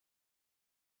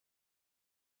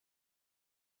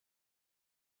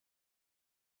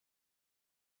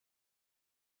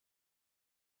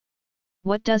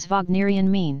 What does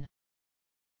Wagnerian mean?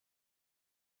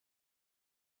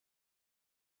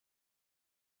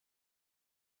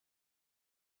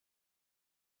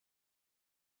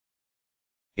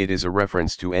 It is a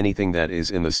reference to anything that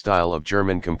is in the style of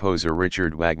German composer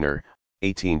Richard Wagner,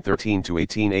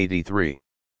 1813–1883.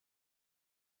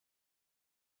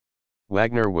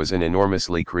 Wagner was an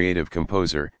enormously creative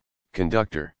composer,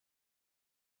 conductor,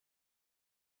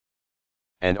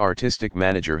 and artistic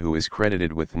manager who is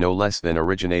credited with no less than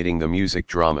originating the music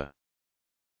drama.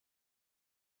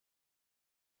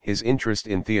 His interest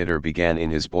in theater began in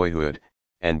his boyhood,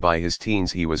 and by his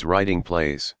teens he was writing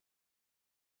plays.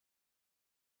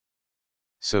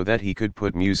 So that he could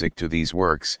put music to these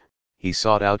works, he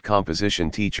sought out composition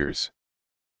teachers.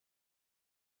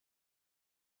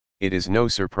 It is no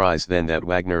surprise then that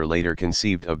Wagner later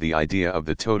conceived of the idea of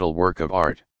the total work of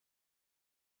art,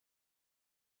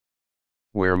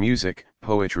 where music,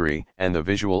 poetry, and the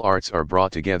visual arts are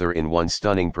brought together in one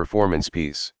stunning performance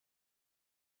piece.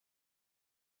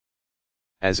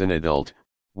 As an adult,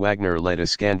 Wagner led a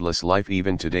scandalous life,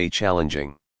 even today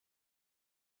challenging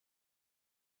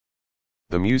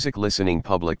the music-listening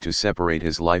public to separate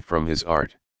his life from his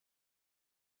art.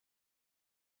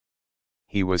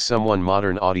 He was someone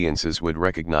modern audiences would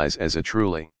recognize as a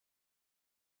truly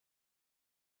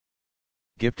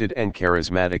gifted and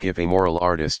charismatic, if amoral,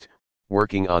 artist,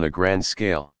 working on a grand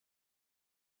scale.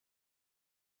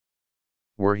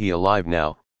 Were he alive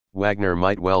now, Wagner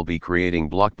might well be creating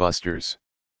blockbusters.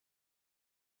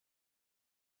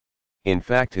 In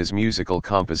fact, his musical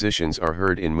compositions are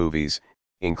heard in movies,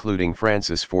 including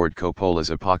Francis Ford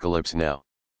Coppola's Apocalypse Now,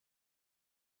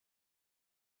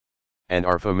 and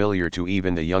are familiar to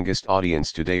even the youngest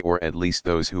audience today, or at least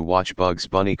those who watch Bugs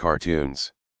Bunny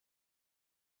cartoons.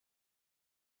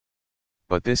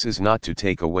 But this is not to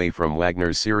take away from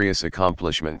Wagner's serious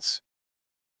accomplishments.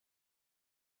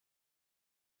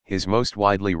 His most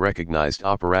widely recognized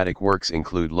operatic works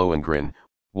include Lohengrin,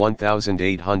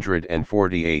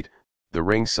 1848, The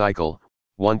Ring Cycle,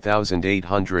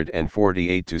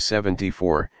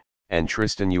 1848–74, and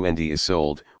Tristan und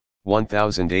Isolde,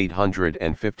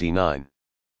 1859.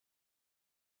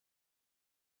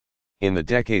 In the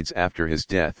decades after his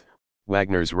death,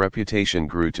 Wagner's reputation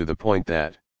grew to the point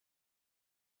that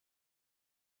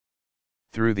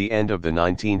through the end of the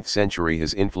 19th century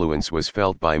his influence was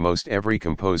felt by most every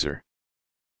composer,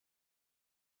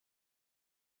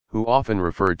 who often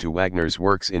referred to Wagner's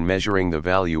works in measuring the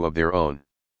value of their own.